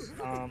versus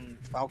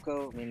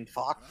Falco. I mean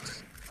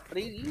Fox, but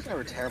he's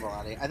never terrible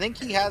at it. I think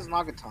he has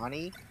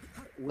Nagatani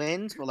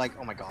wins, but like,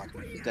 oh my god,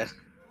 he's dead.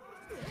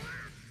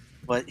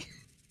 But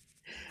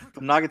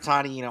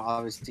Nagatani, you know,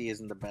 obviously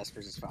isn't the best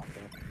versus Falco.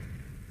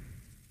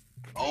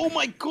 Oh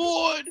my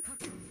god!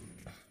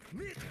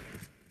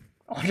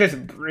 Oh, just a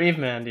brave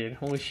man, dude.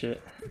 Holy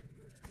shit.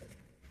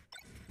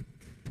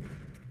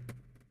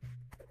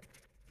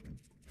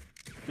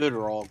 Good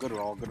roll, good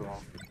roll, good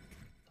roll.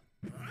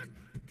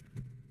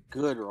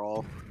 Good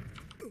roll.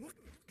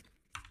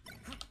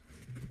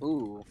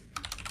 Ooh.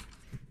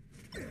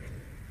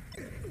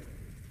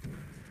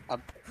 I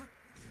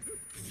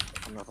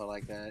don't know if I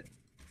like that.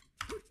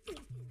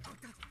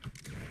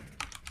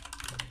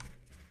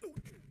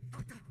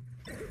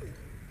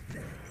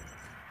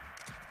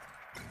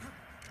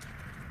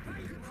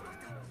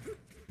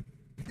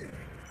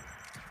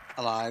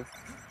 Alive.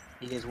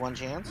 He has one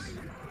chance.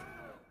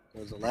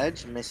 Goes a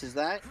ledge, misses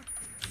that.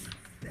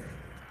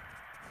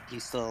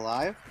 He's still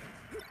alive.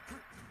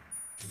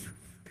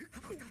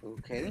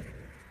 Okay.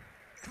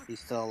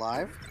 He's still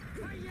alive.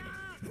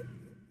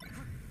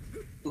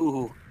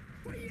 Ooh.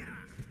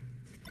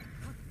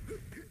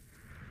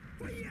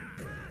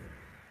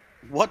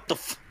 What the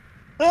f-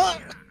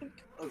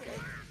 Okay.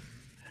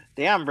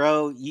 Damn,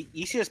 bro.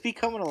 You should just be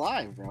coming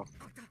alive, bro.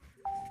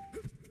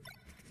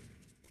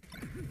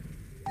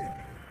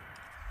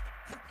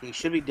 He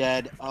should be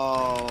dead.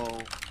 Oh.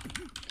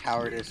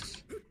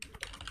 Cowardice.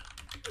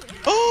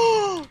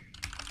 Oh!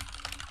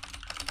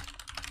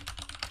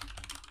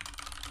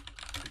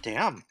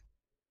 Damn.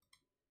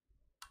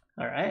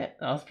 Alright,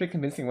 that was a pretty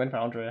convincing win for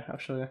Andre,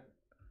 actually.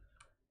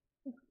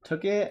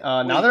 Took it.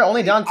 Now they're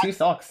only down 2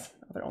 stocks.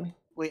 They're only.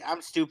 Wait,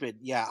 I'm stupid.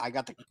 Yeah, I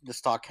got the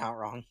stock count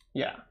wrong.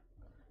 Yeah.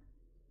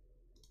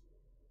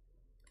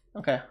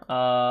 Okay.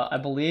 I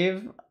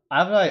believe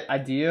I have an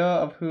idea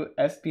of who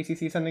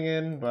SBCC is sending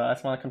in, but I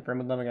just want to confirm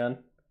with them again.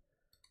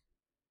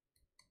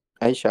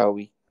 Hey, shall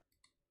we?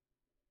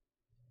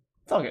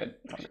 It's all good.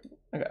 It's all good.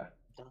 Okay.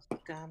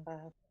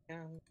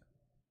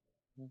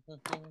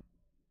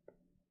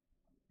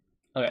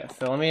 Okay,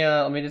 so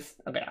let me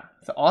just okay.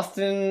 So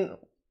Austin,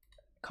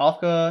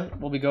 Kafka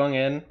will be going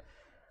in.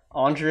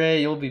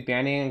 Andre, you'll be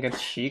banning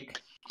against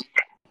Sheik.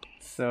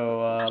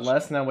 So let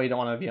us know what you don't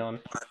want to be on.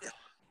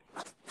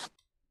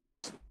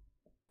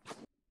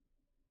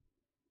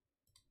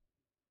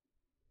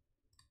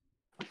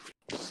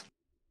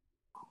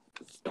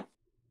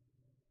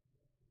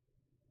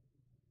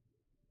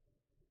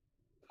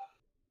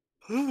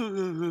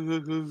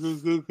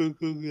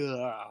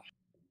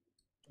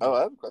 Oh,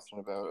 I have a question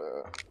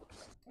about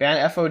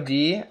Ban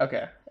FOD.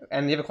 Okay,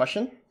 and you have a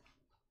question?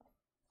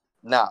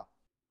 No,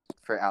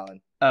 for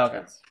Alan. Oh,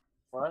 okay.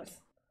 What?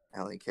 I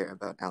only care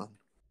about Alan.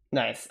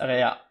 Nice. Okay,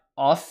 yeah.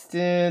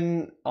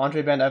 Austin,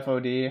 Andre banned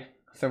FOD.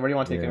 So where do you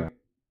want to take him?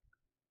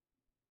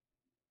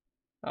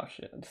 Oh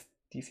shit, I just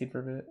DC'd for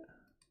a bit.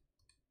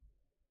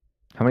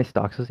 How many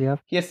stocks does he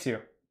have? He has 2.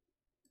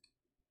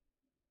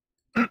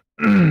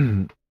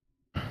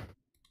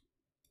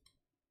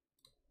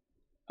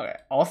 Okay.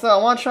 Also, I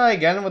want to try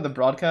again with the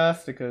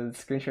broadcast because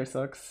screen share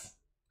sucks,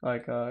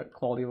 like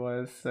quality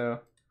wise. So,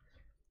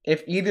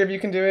 if either of you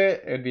can do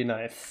it, it'd be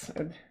nice.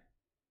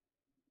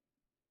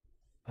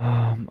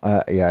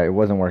 Yeah, it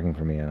wasn't working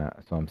for me, and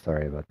so I'm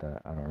sorry about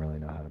that. I don't really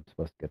know how I'm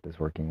supposed to get this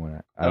working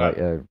when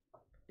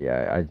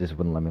yeah, I just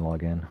wouldn't let me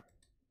log in.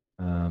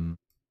 Right,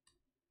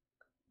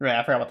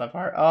 I forgot about that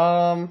part.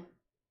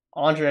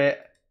 Andre,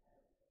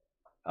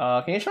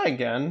 can you try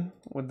again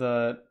with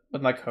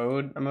my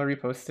code? I'm gonna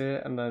repost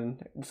it and then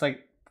just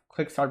like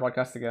click start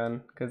broadcast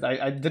again because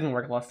I didn't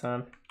work last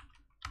time.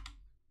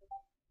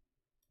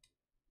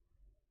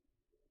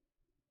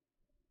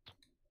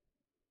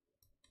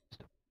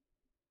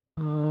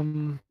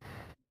 I'm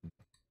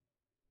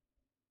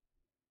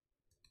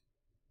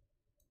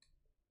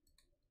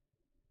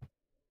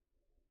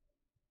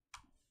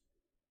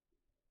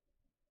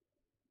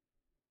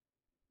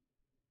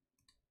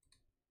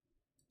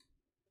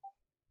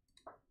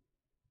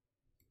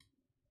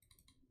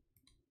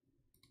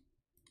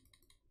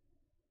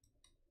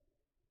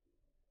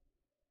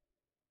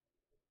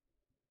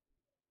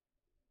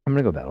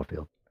gonna go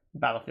Battlefield.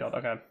 Battlefield,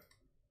 okay.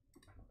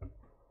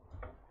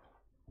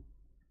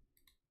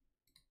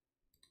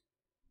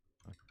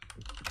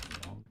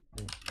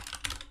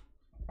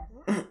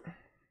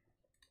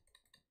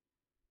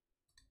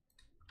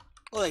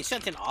 Well, they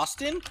sent in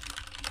Austin?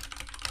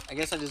 I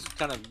guess I just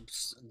kind of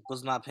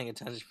was not paying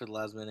attention for the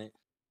last minute.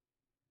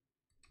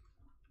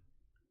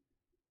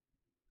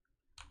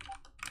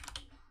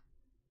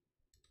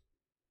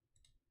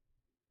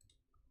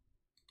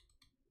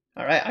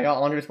 All right, I got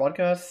Andre's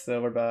podcast,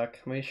 so we're back.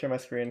 Let me share my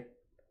screen.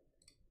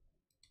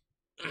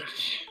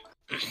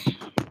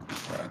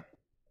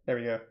 There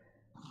we go.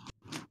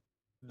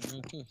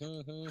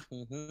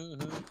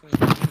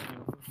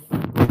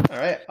 All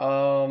right.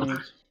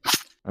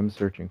 I'm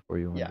searching for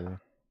you. Yeah.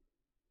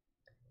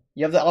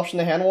 You have the option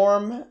to hand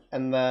warm,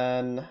 and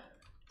then.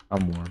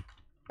 I'm warm.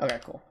 Okay,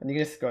 cool. And you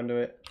can just go into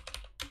it.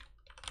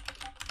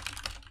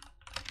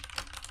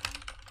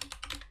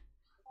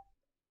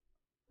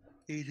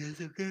 He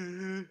doesn't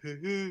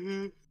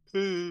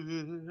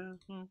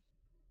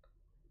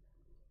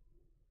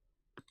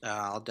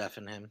I'll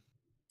deafen him.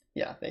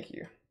 Yeah, thank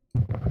you.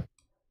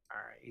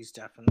 Alright, he's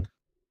deafened.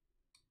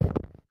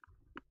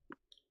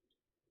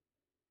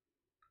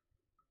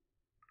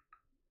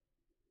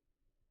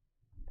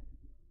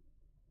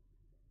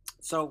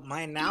 So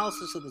my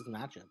analysis of this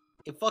matchup,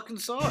 it fucking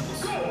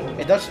sucks.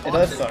 It does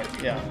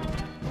suck, yeah.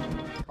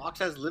 Fox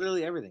has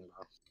literally everything,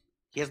 bro.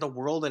 He has the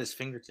world at his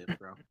fingertips,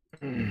 bro.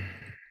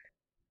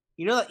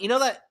 You know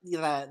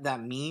that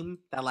meme,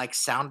 that like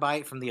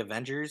soundbite from the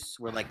Avengers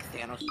where like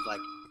Thanos is like,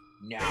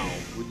 now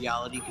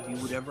reality can be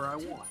whatever I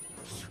want.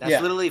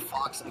 That's literally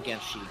Fox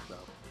against Sheik, bro.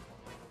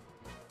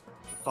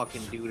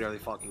 Fucking do whatever the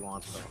fuck he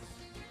wants, bro.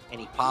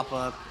 Any pop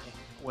up,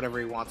 whatever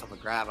he wants off a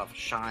grab, off a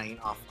shine,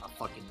 off a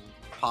fucking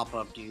pop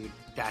up, dude,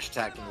 dash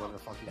attack, and whatever the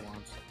fuck he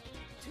wants.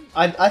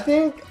 I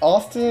think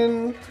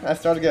Austin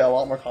has started to get a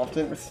lot more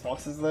confident with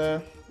Foxes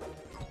there.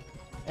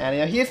 And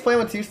yeah, he is playing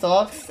with 2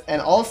 stocks, and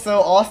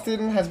also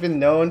Austin has been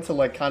known to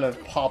like kind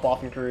of pop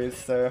off in crews,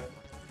 so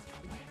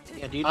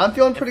yeah, dude. I'm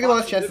feeling pretty good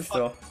about his chances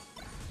still.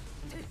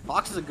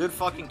 Fox is a good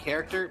fucking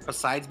character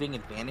besides being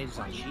advantaged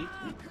on Sheik.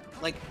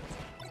 Like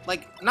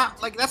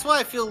that's why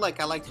I feel like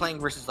I like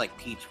playing versus like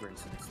Peach, for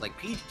instance. Like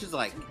Peach is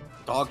like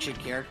dog shit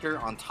character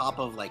on top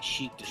of like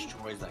Sheik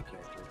destroys that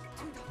character.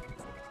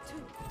 You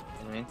know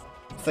what I mean?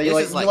 So you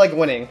like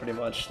winning pretty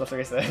much. That's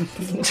what I said.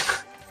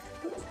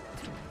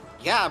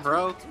 Yeah,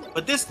 bro.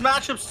 But this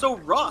matchup's so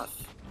rough.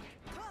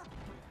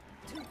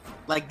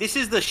 Like this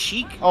is the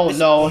Sheik. Oh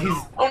no,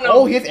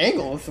 he has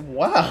angles.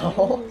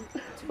 Wow.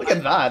 Look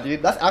at that,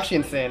 dude. That's actually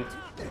insane.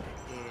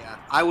 Yeah,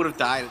 I would have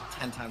died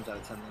 10 times out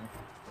of 10 there.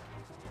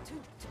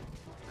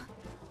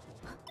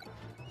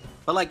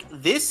 But like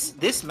this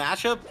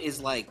matchup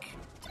is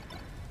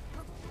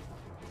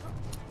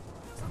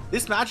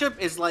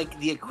like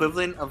the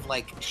equivalent of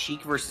like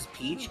Sheik versus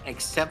Peach,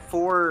 except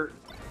for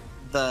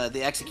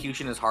the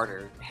execution is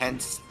harder.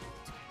 Hence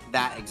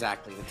that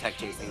exactly the tech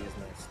chase that he just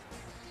missed.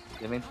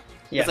 You know what I mean?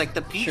 Yeah, it's like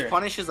the Peach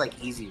punish is like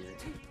easier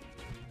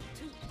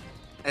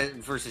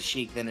versus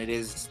Sheik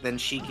than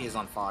Sheik is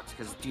on Fox,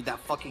 because dude, that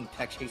fucking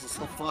tech chase is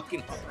so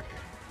fucking hard.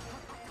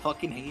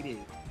 Fucking hate it.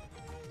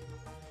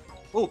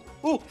 Oh,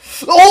 the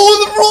roll!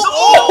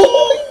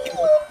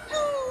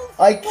 Oh!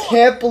 I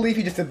can't believe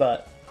he just did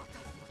that.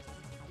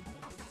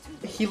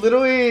 He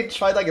literally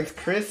tried that against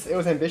Chris. It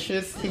was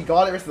ambitious. He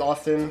got it versus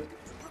Austin,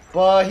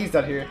 but he's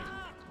dead here.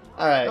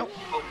 All right. Oh,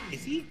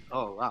 is he?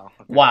 Oh wow.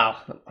 Okay.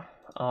 Wow.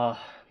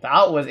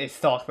 That was a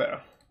stock though.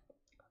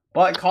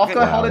 But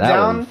Kafka held it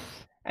down,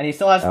 and he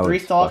still has 3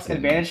 stocks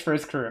advantage for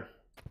his crew.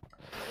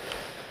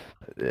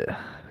 Yeah.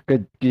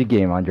 Good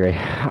game, Andre.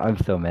 I'm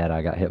so mad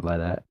I got hit by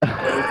that.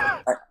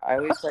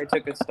 At least I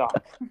took a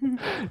stock.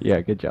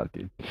 Yeah, good job,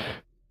 dude.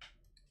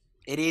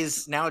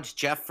 It's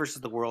Jeff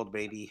versus the world,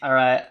 baby. All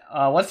right.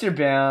 What's your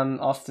ban,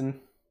 Austin?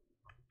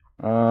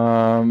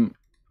 I'm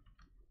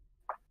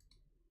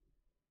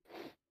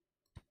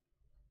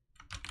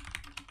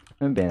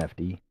ban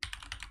FD.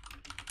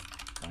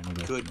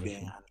 Good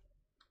ban.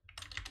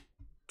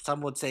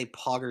 Some would say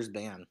Pogger's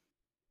ban.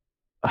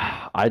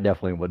 I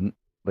definitely wouldn't,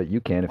 but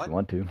you can if you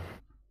want to.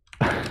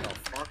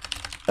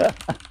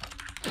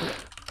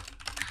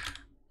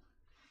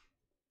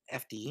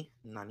 FD,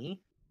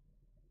 Nani.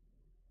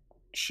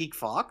 Sheik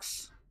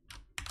Fox.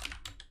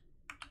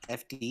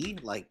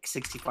 FD, like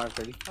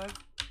 65-35.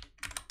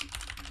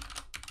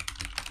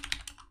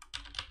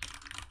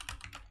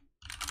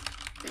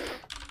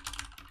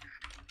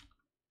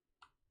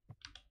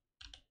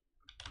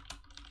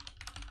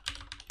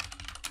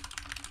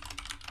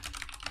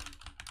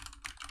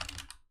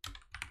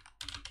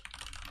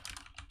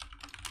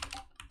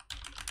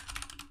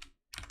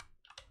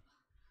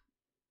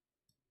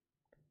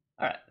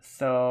 Alright,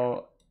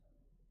 so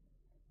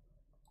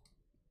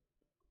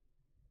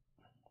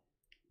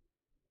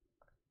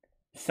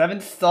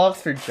 7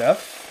 stocks for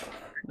Jeff.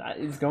 That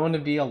is going to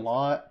be a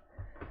lot.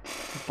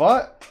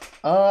 But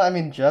I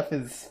mean Jeff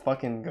is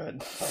fucking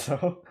good.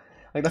 So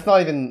like that's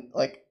not even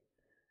like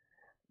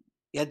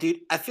yeah, dude.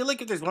 I feel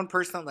like if there's one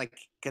person that like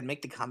could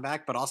make the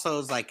comeback, but also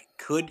is like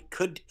could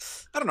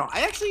I don't know.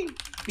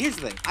 Here's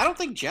the thing. I don't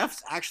think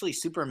Jeff's actually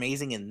super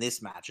amazing in this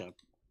matchup.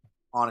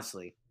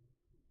 Honestly.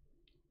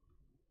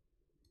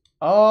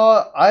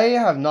 I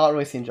have not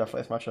really seen Jeff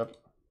play this matchup.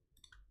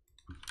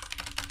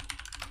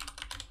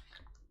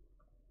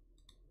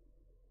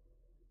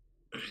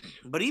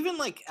 But even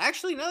like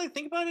actually now that I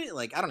think about it,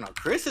 like I don't know,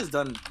 Chris has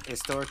done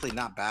historically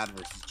not bad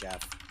versus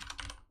Jeff.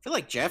 I feel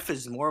like Jeff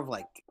is more of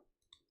like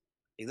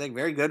he's like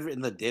very good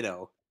in the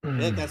Ditto. I feel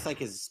like that's like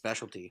his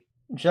specialty.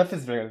 Jeff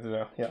is very good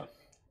at Ditto, yeah.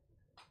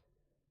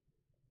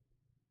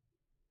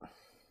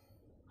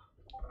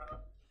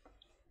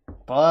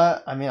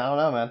 But I mean I don't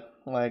know, man.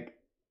 Like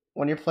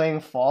when you're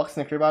playing Fox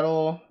in a crew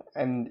battle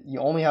and you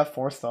only have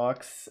 4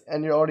 stocks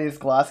and you're already his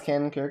glass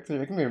cannon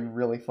character, it can be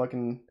really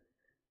fucking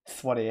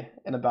sweaty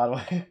in a bad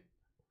way.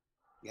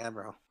 Yeah,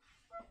 bro.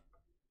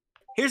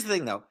 Here's the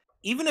thing though.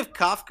 Even if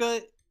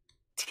Kafka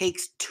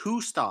takes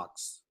 2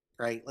 stocks,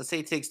 right? Let's say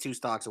he takes 2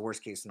 stocks, a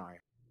worst case scenario,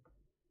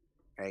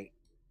 right?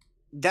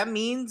 That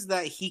means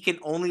that he can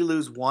only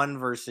lose 1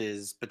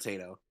 versus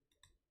Potato,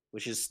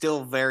 which is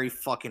still very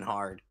fucking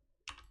hard.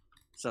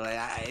 So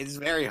it's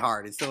very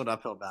hard. It's still an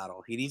uphill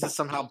battle. He needs to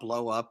somehow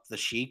blow up the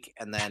Sheik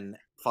and then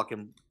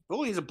fucking.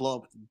 Oh, he needs to blow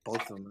up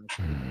both of them.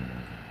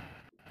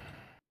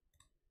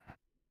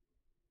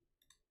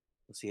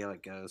 We'll see how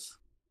it goes.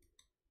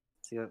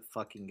 See how it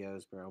fucking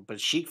goes, bro.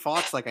 But Sheik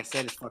Fox, like I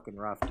said, is fucking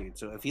rough, dude.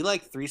 So if he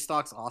like 3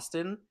 stocks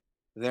Austin,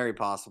 very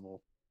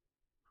possible.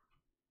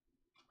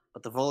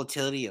 But the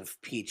volatility of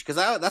Peach, because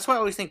that's why I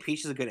always think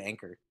Peach is a good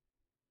anchor.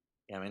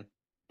 Yeah, I mean,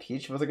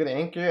 Peach was a good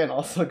anchor and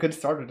also a good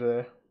starter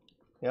today.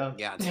 Yeah.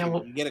 Yeah, Yeah,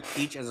 well- you get a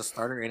Peach as a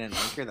starter and an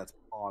anchor. That's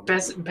all.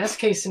 Best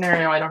case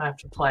scenario, I don't have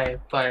to play,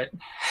 but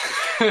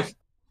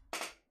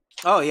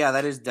Oh yeah,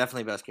 that is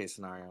definitely best case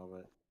scenario.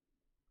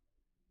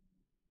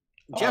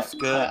 But Jeff's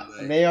good.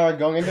 But... They are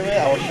going into it.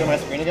 I will show my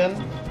screen again.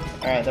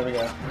 All right, there we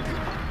go.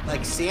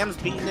 Like Sam's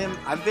beating him.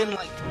 I've been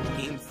like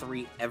game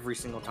 3 every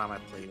single time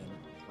I've played him.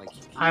 Like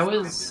I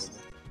was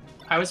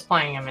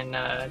playing him in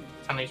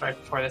friendlies right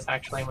before this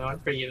actually, and we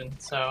went pretty even.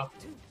 So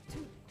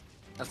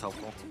that's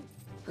helpful.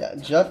 Yeah,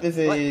 Jeff is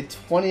a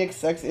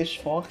 20xx-ish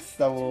Fox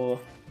that will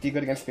be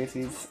good against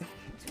Spaceys.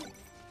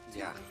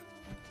 Yeah.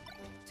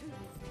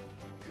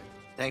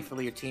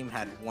 Thankfully, your team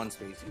had 1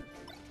 Spacey.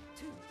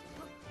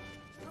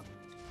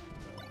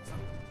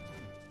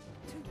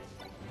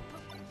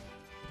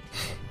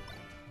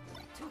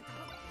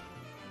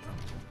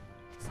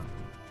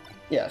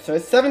 Yeah, so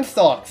it's 7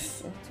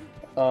 stocks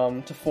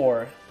to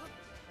 4.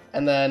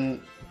 And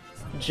then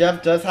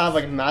Jeff does have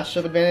like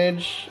matchup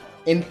advantage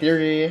in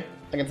theory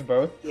against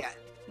both. Yeah,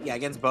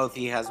 against both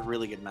he has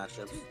really good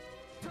matchups.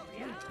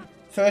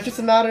 So it's just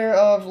a matter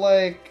of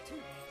like,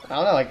 I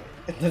don't know, like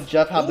does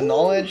Jeff have the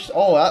knowledge?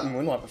 Oh, that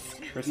moonwalk was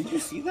crispy. Did you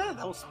see that?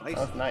 That was spicy.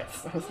 That was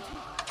nice.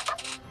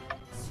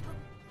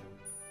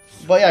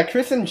 But yeah,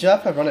 Chris and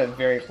Jeff have run it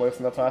very close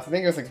in the past. I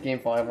think it was like game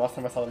 5 last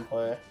time I saw them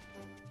play.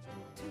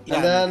 Yeah,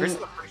 and then Chris,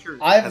 sure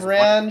I've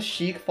ran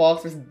Sheik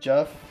Fox versus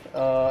Jeff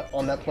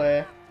on that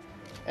play,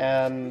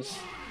 and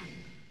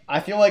I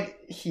feel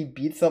like he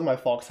beats up my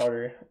Fox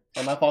harder,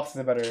 and my Fox is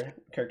a better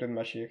character than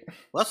my Sheik.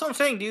 Well, that's what I'm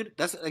saying, dude.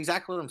 That's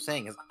exactly what I'm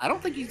saying. Is I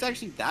don't think he's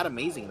actually that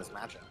amazing in this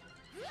matchup,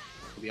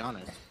 to be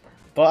honest.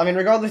 But I mean,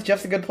 regardless,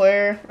 Jeff's a good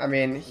player. I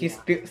mean, he's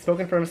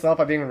spoken for himself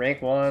by being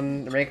rank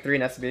 1, rank 3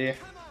 in SB.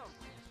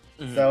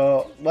 Mm-hmm.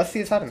 So let's see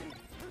this happen.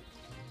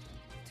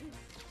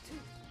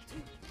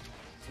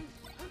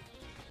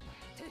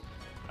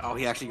 Oh,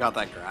 he actually got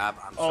that grab.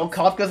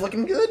 Kafka's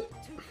looking good.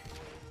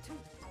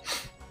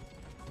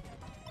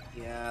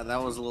 Yeah, that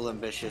was a little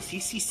ambitious. He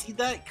CC'd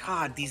that?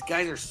 God, these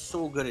guys are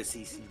so good at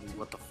CC, dude.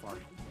 What the fuck?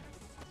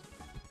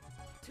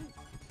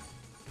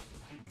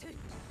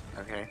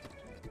 Okay.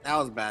 That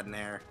was bad in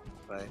air,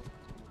 but...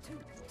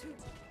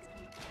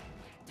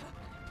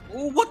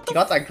 Oh, what the... You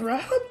got that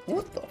grab?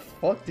 What the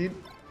fuck, dude?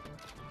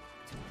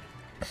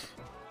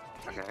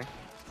 Okay.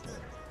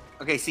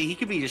 Okay, see, he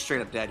could be just straight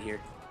up dead here.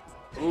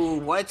 Ooh,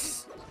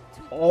 what?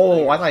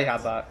 Oh, I thought he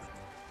had that.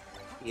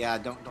 Yeah,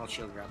 don't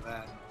shield grab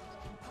that.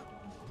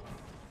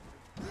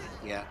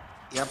 Yeah.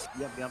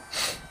 Yep.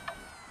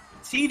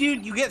 See,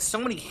 dude, you get so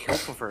many kill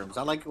confirms.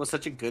 I like it was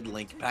such a good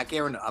link. Back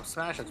air into up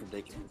smash, that's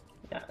ridiculous.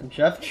 Yeah,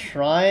 Jeff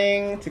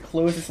trying to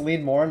close his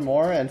lead more and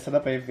more and set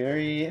up a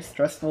very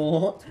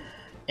stressful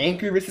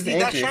anchor versus See,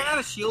 anchor. that shine out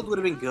of shield would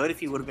have been good if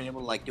he would have been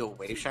able to like do a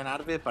wave shine out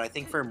of it, but I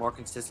think for a more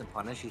consistent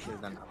punish, he should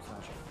have done up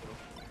smash.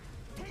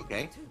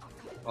 Okay.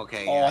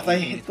 Okay. Oh, yeah, I thought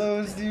he hit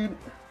those, dude.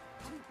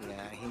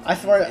 Yeah. I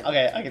swear.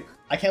 Okay,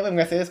 I can't believe I'm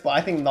gonna say this, but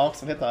I think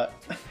Nox would hit that.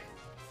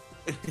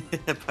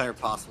 Player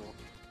possible.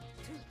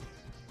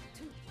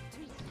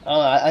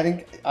 I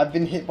think I've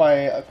been hit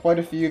by quite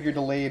a few of your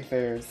delayed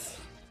fares.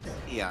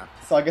 Yeah.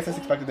 So I guess I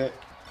expected it.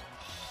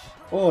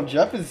 Oh,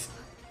 Jeff is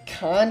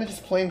kind of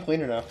just playing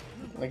cleaner now.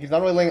 Like, he's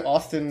not really letting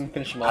Austin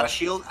finish him off. Out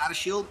of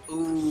shield.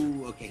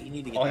 Ooh, okay, you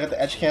need to get Oh, he got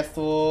the edge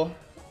cancel.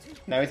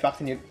 Now he's back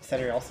to new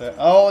center also.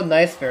 Oh,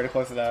 nice fair to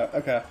close it out.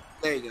 Okay.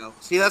 There you go.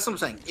 See, that's what I'm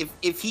saying.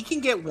 If he can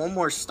get 1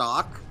 more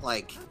stock,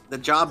 like, the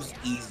job's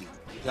easy.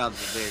 The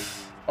job's very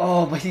easy.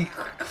 Oh, but he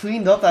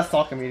cleaned up that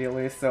stock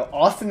immediately, so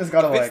Austin has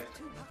got to, like,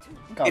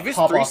 if it's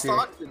 3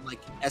 stock, then,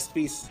 like,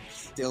 SB's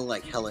still,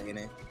 like, hella in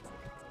it.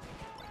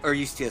 Or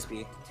use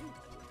TSB.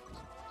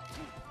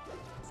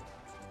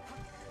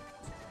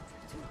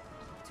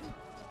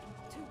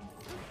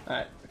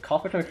 Alright,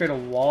 Copper trying to create a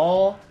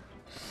wall.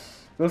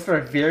 Goes for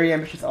a very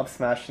ambitious up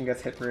smash and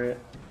gets hit for it.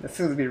 This is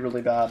going to be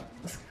really bad.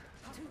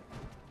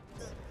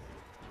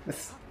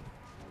 This...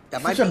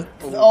 That might be... be...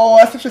 Oh,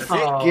 that's such a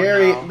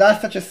scary... no.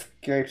 That's such a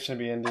scary position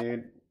to be in,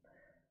 dude.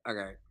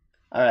 Okay.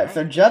 Alright,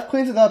 so Jeff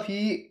cleans it up.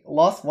 He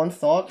lost 1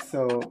 stock,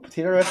 so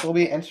Potato Rush will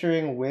be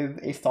entering with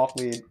a stock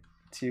lead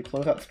to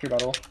close out the screw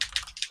battle.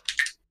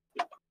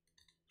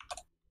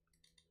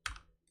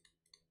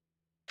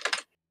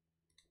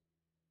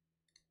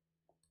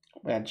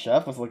 Man,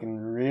 Jeff was looking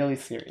really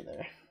scary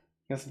there.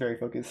 He was very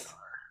focused.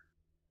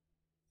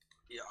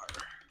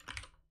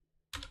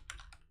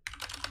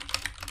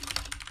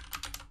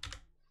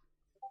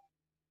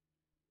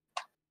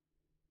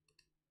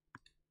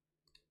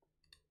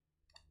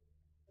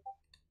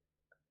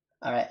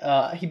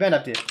 Alright, he banned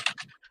up, dude.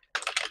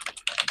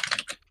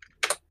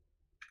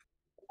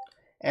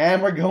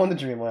 And we're going to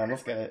Dreamland.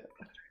 Let's get it.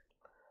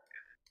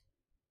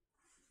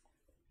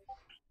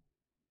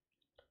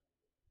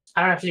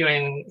 I don't have to do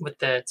anything with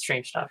the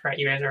stream stuff, right?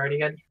 You guys are already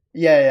good?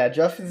 Yeah,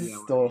 Jeff is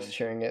still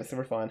sharing it, so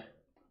we're fine.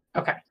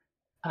 Okay.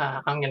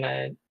 I'm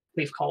gonna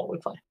leave call what we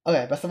play.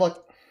 Okay, best of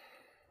luck.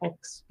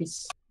 Thanks.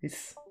 Peace.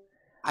 Peace.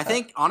 I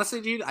think,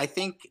 honestly, dude, I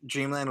think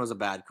Dreamland was a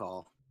bad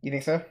call. You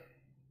think so?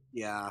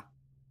 Yeah.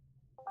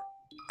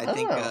 I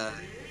think,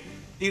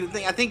 dude,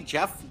 I think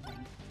Jeff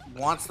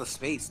wants the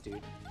space,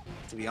 dude.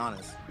 To be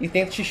honest. You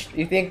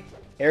think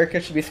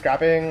Erica should be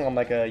scrapping on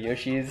like a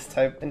Yoshi's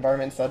type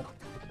environment instead?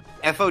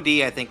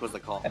 FOD, I think, was the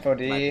call.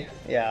 FOD,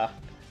 yeah.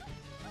 I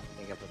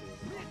think FOD was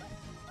the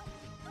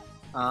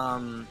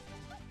call.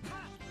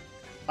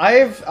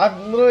 I've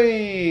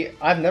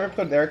never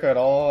played Erica at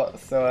all,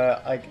 so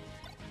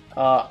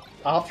I'll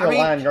have to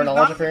rely on your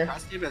knowledge of her. She's not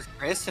as impressive as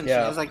Chris, and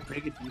Yeah. she has like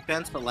pretty good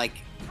defense, but like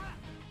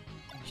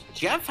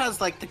Jeff has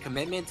like the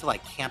commitment to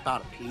like camp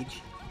out a Peach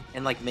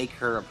and like make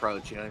her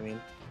approach. You know what I mean?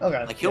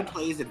 Okay. Like he'll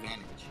play his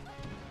advantage,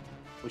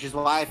 which is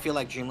why I feel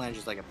like Dreamland is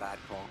just like a bad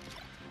call.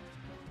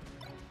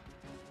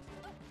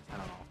 I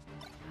don't know.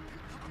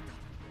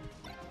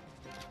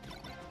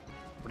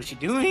 What is she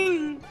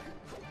doing?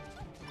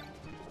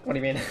 What do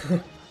you mean?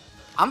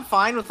 I'm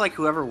fine with like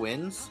whoever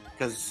wins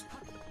because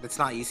it's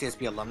not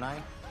UCSB alumni,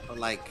 but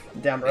like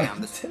damn, bro.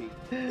 this would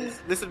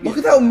be Look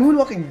at that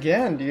moonwalk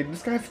again, dude.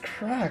 This guy's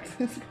cracked.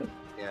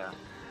 Yeah.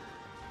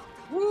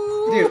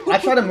 Dude, I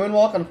tried a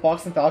moonwalk on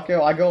Fox and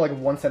Falco. I go like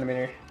 1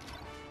 centimeter.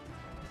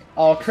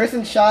 Oh, Chris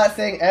and Shot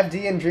saying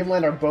FD and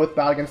Dreamland are both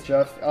bad against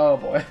Jeff. Oh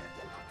boy.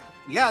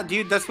 Yeah,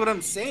 dude, that's what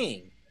I'm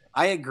saying.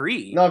 I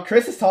agree. No,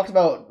 Chris has talked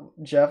about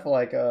Jeff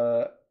like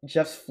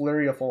Jeff's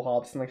flurry of full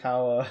hops and like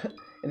how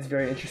it's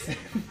very interesting.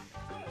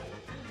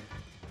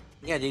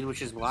 Yeah, dude,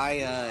 which is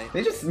why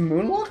They just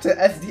moonwalk to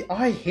SD.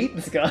 I hate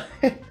this guy.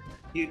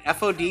 dude,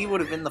 FOD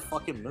would have been the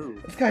fucking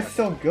move. This guy's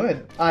so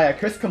good. Yeah,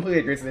 Chris completely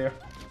agrees with you.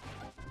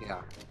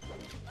 Yeah.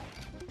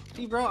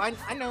 See, bro, I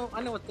know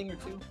a thing or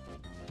two.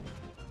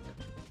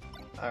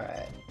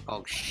 Alright.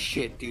 Oh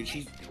shit, dude,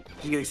 she's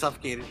getting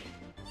suffocated.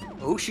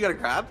 Oh, she got a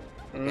grab?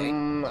 Okay.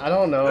 I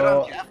don't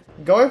know.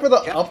 Going for the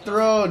up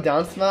throw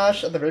down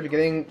smash at the very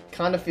beginning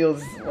kind of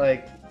feels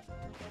like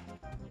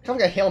kind of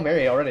like a Hail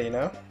Mary already, you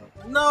know?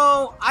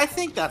 No, I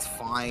think that's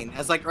fine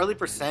as like early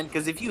percent,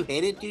 because if you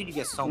hit it, dude, you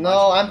get so much.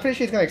 No, I'm pretty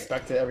sure he's gonna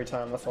expect it every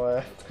time. That's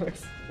why.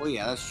 Well,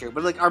 yeah, that's true.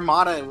 But like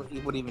Armada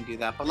would even do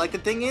that. But like the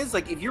thing is,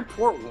 like if you're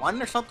port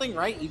 1 or something,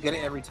 right, you get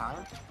it every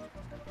time.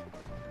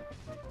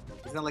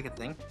 Isn't that like a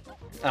thing?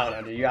 I don't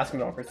know, dude. You asked me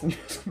the wrong person.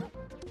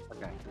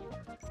 Okay.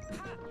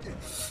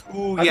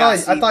 Ooh, I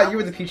thought you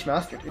were the Peach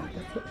Master, dude.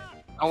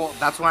 Oh, well,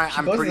 that's why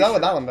I'm pretty sure.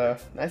 With that one though.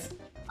 Nice.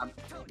 I'm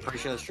pretty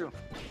sure that's true.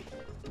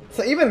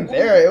 So even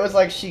there, it was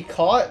like she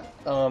caught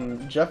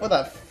Jeff with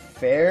that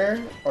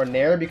fair or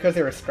nair because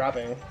they were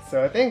scrapping.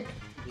 So I think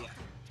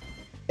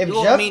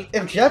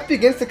if Jeff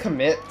begins to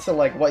commit to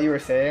like what you were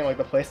saying, like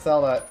the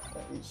playstyle that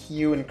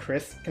you and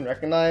Chris can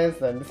recognize,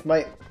 then this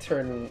might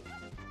turn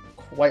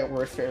quite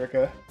worse for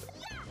Erica.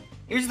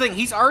 Here's the thing: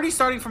 he's already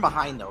starting from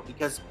behind though,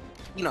 because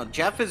you know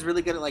Jeff is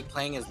really good at like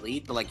playing his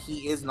lead, but like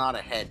he is not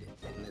ahead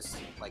in this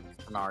like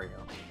scenario,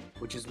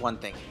 which is one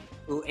thing.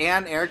 Ooh,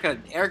 and Erica.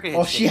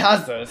 Oh, she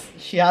has those.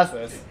 She has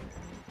those.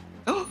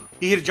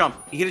 He hit a jump.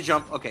 He hit a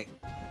jump. Okay.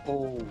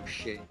 Oh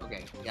shit.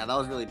 Okay. Yeah, that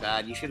was really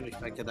bad. You should have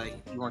expected that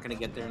you weren't gonna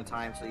get there in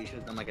time, so you should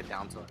have done like a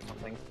down tilt or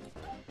something.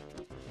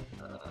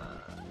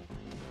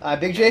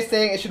 Big J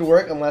saying it should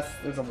work unless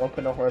there's a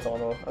 1.0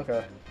 horizontal.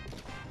 Okay.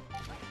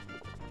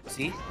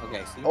 See?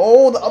 Okay. See?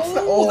 Oh, the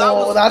upside. Oh, that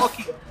was that's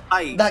fucking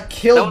tight. that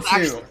killed that was too.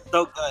 Actually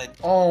so good.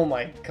 Oh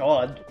my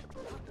god.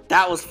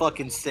 That was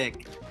fucking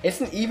sick. It's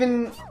an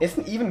even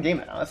game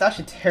now. It's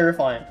actually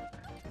terrifying.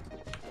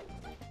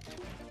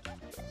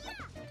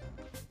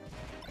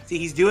 See,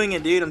 he's doing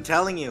it, dude. I'm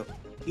telling you.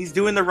 He's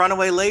doing the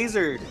runaway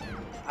laser.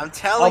 I'm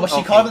telling you. Oh, but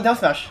she caught him the down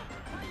smash.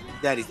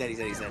 He's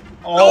dead.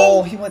 Oh,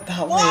 no! He went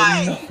that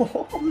Why? way. No.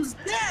 Who's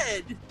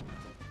dead?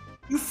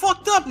 You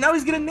fucked up. Now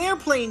he's gonna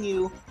airplane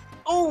you.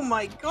 Oh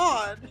my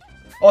god.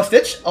 Oh,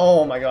 Stitch?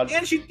 Oh my god.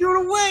 And she threw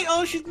it away.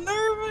 Oh, she's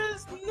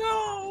nervous.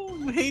 No.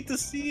 You hate to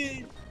see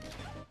it.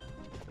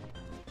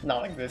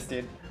 Not like this,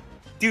 dude.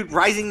 Dude,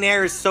 Rising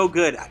Nair is so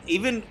good.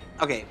 Even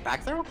okay,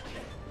 back throw. Okay,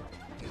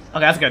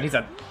 that's good. He's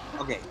done.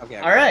 Okay.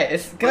 All right,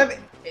 it's gonna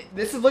be.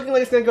 This is looking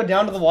like it's gonna go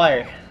down to the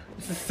wire.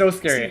 This is so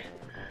scary. See,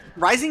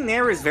 Rising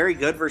Nair is very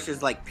good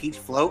versus like Peach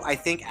Float. I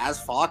think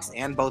as Fox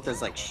and both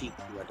as like Sheik,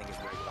 who I think is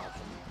very good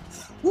option.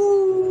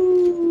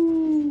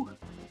 Woo!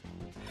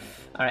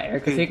 All right,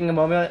 Erica taking a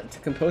moment to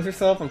compose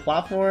herself on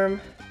platform.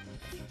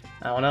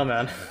 I don't know,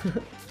 man.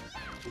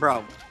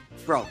 Bro,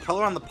 tell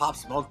her on the Pop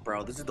Smoke,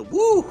 bro. This is the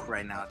woo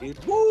right now,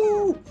 dude.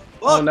 Woo! Look.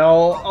 Oh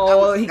no!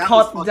 Oh, he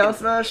caught the down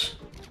smash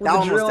with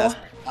the drill.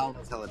 That one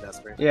was hella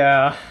desperate.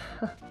 Yeah.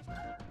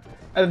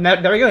 And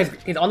there we go.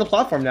 He's on the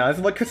platform now. This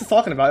is what Chris is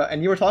talking about,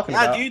 and you were talking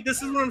about. Yeah, dude.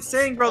 This is what I'm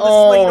saying, bro. This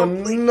oh is why you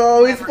don't play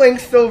no! He's playing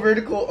so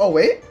vertical. Oh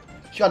wait.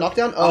 She got knocked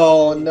down?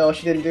 Oh, no,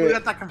 she didn't do If we it.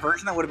 got that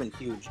conversion, that would have been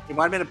huge. It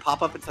might have been a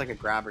pop-up, it's like a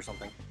grab or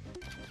something.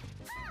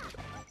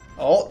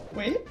 Oh,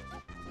 wait.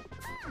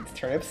 It's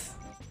turnips.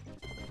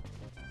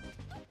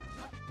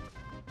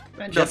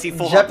 Man, No, Jeff, see,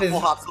 full Jeff hops, is full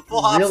hops,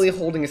 full hops. really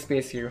holding his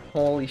space here.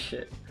 Holy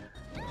shit.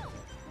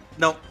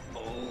 No.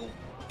 Oh.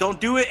 Don't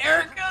do it,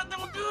 Erica!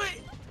 Don't do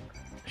it!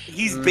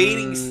 He's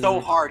baiting so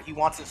hard. He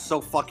wants it so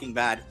fucking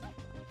bad.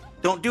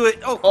 Don't do it.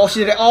 Oh,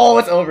 she did it. Oh,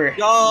 it's over.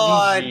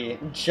 God.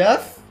 GG.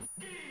 Jeff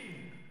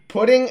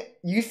putting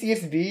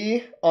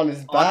UCSB on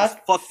his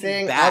back,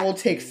 saying, I will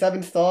take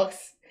 7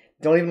 stocks.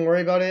 Don't even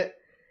worry about it.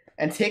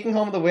 And taking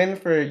home the win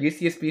for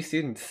UCSB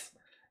students.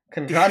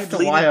 Congrats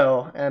to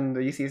YO and the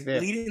UCSB.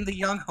 Leading the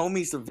young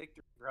homies to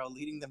victory, bro.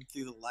 Leading them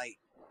through the light.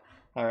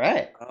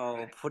 Alright.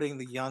 Oh, putting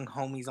the young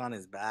homies on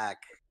his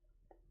back.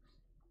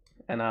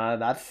 And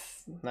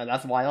that's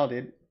YO,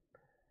 dude.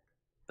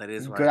 That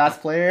is right. Good ass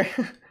player.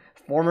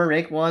 Former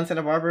rank 1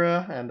 Santa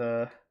Barbara. And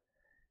there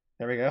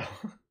we go.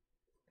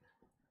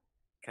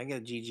 Can I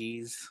get a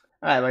GG's?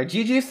 Alright, like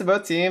GG's to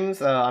both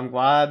teams. I'm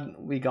glad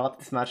we got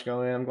this match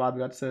going. I'm glad we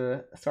got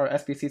to start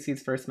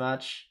SBCC's first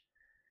match.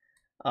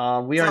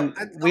 We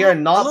are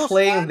not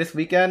playing this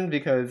weekend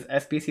because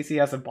SBCC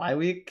has a bye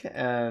week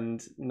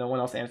and no one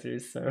else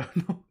answers. So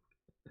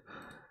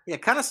yeah,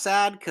 kind of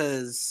sad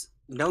because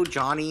no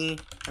Johnny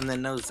and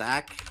then no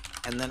Zach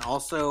and then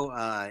also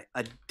a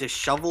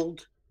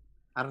disheveled.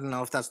 I don't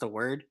know if that's the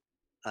word.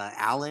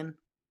 Alan.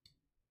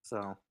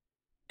 So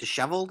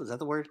disheveled, is that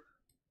the word?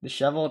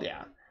 Disheveled,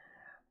 yeah.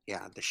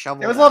 Yeah,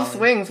 disheveled. There was a lot of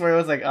swings where it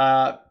was like,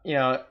 you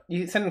know,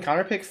 you send in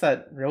counter picks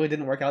that really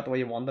didn't work out the way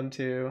you want them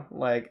to.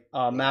 Like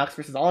Max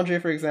versus Andre,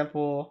 for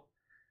example.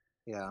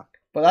 Yeah.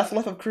 But that's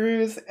left of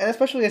crews, and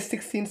especially a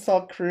 16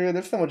 stock crew,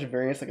 there's so much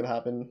variance that could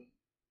happen.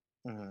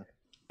 Mm-hmm.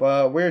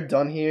 But we're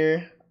done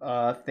here.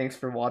 Thanks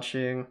for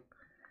watching.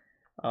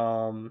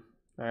 Alright,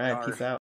 peace out.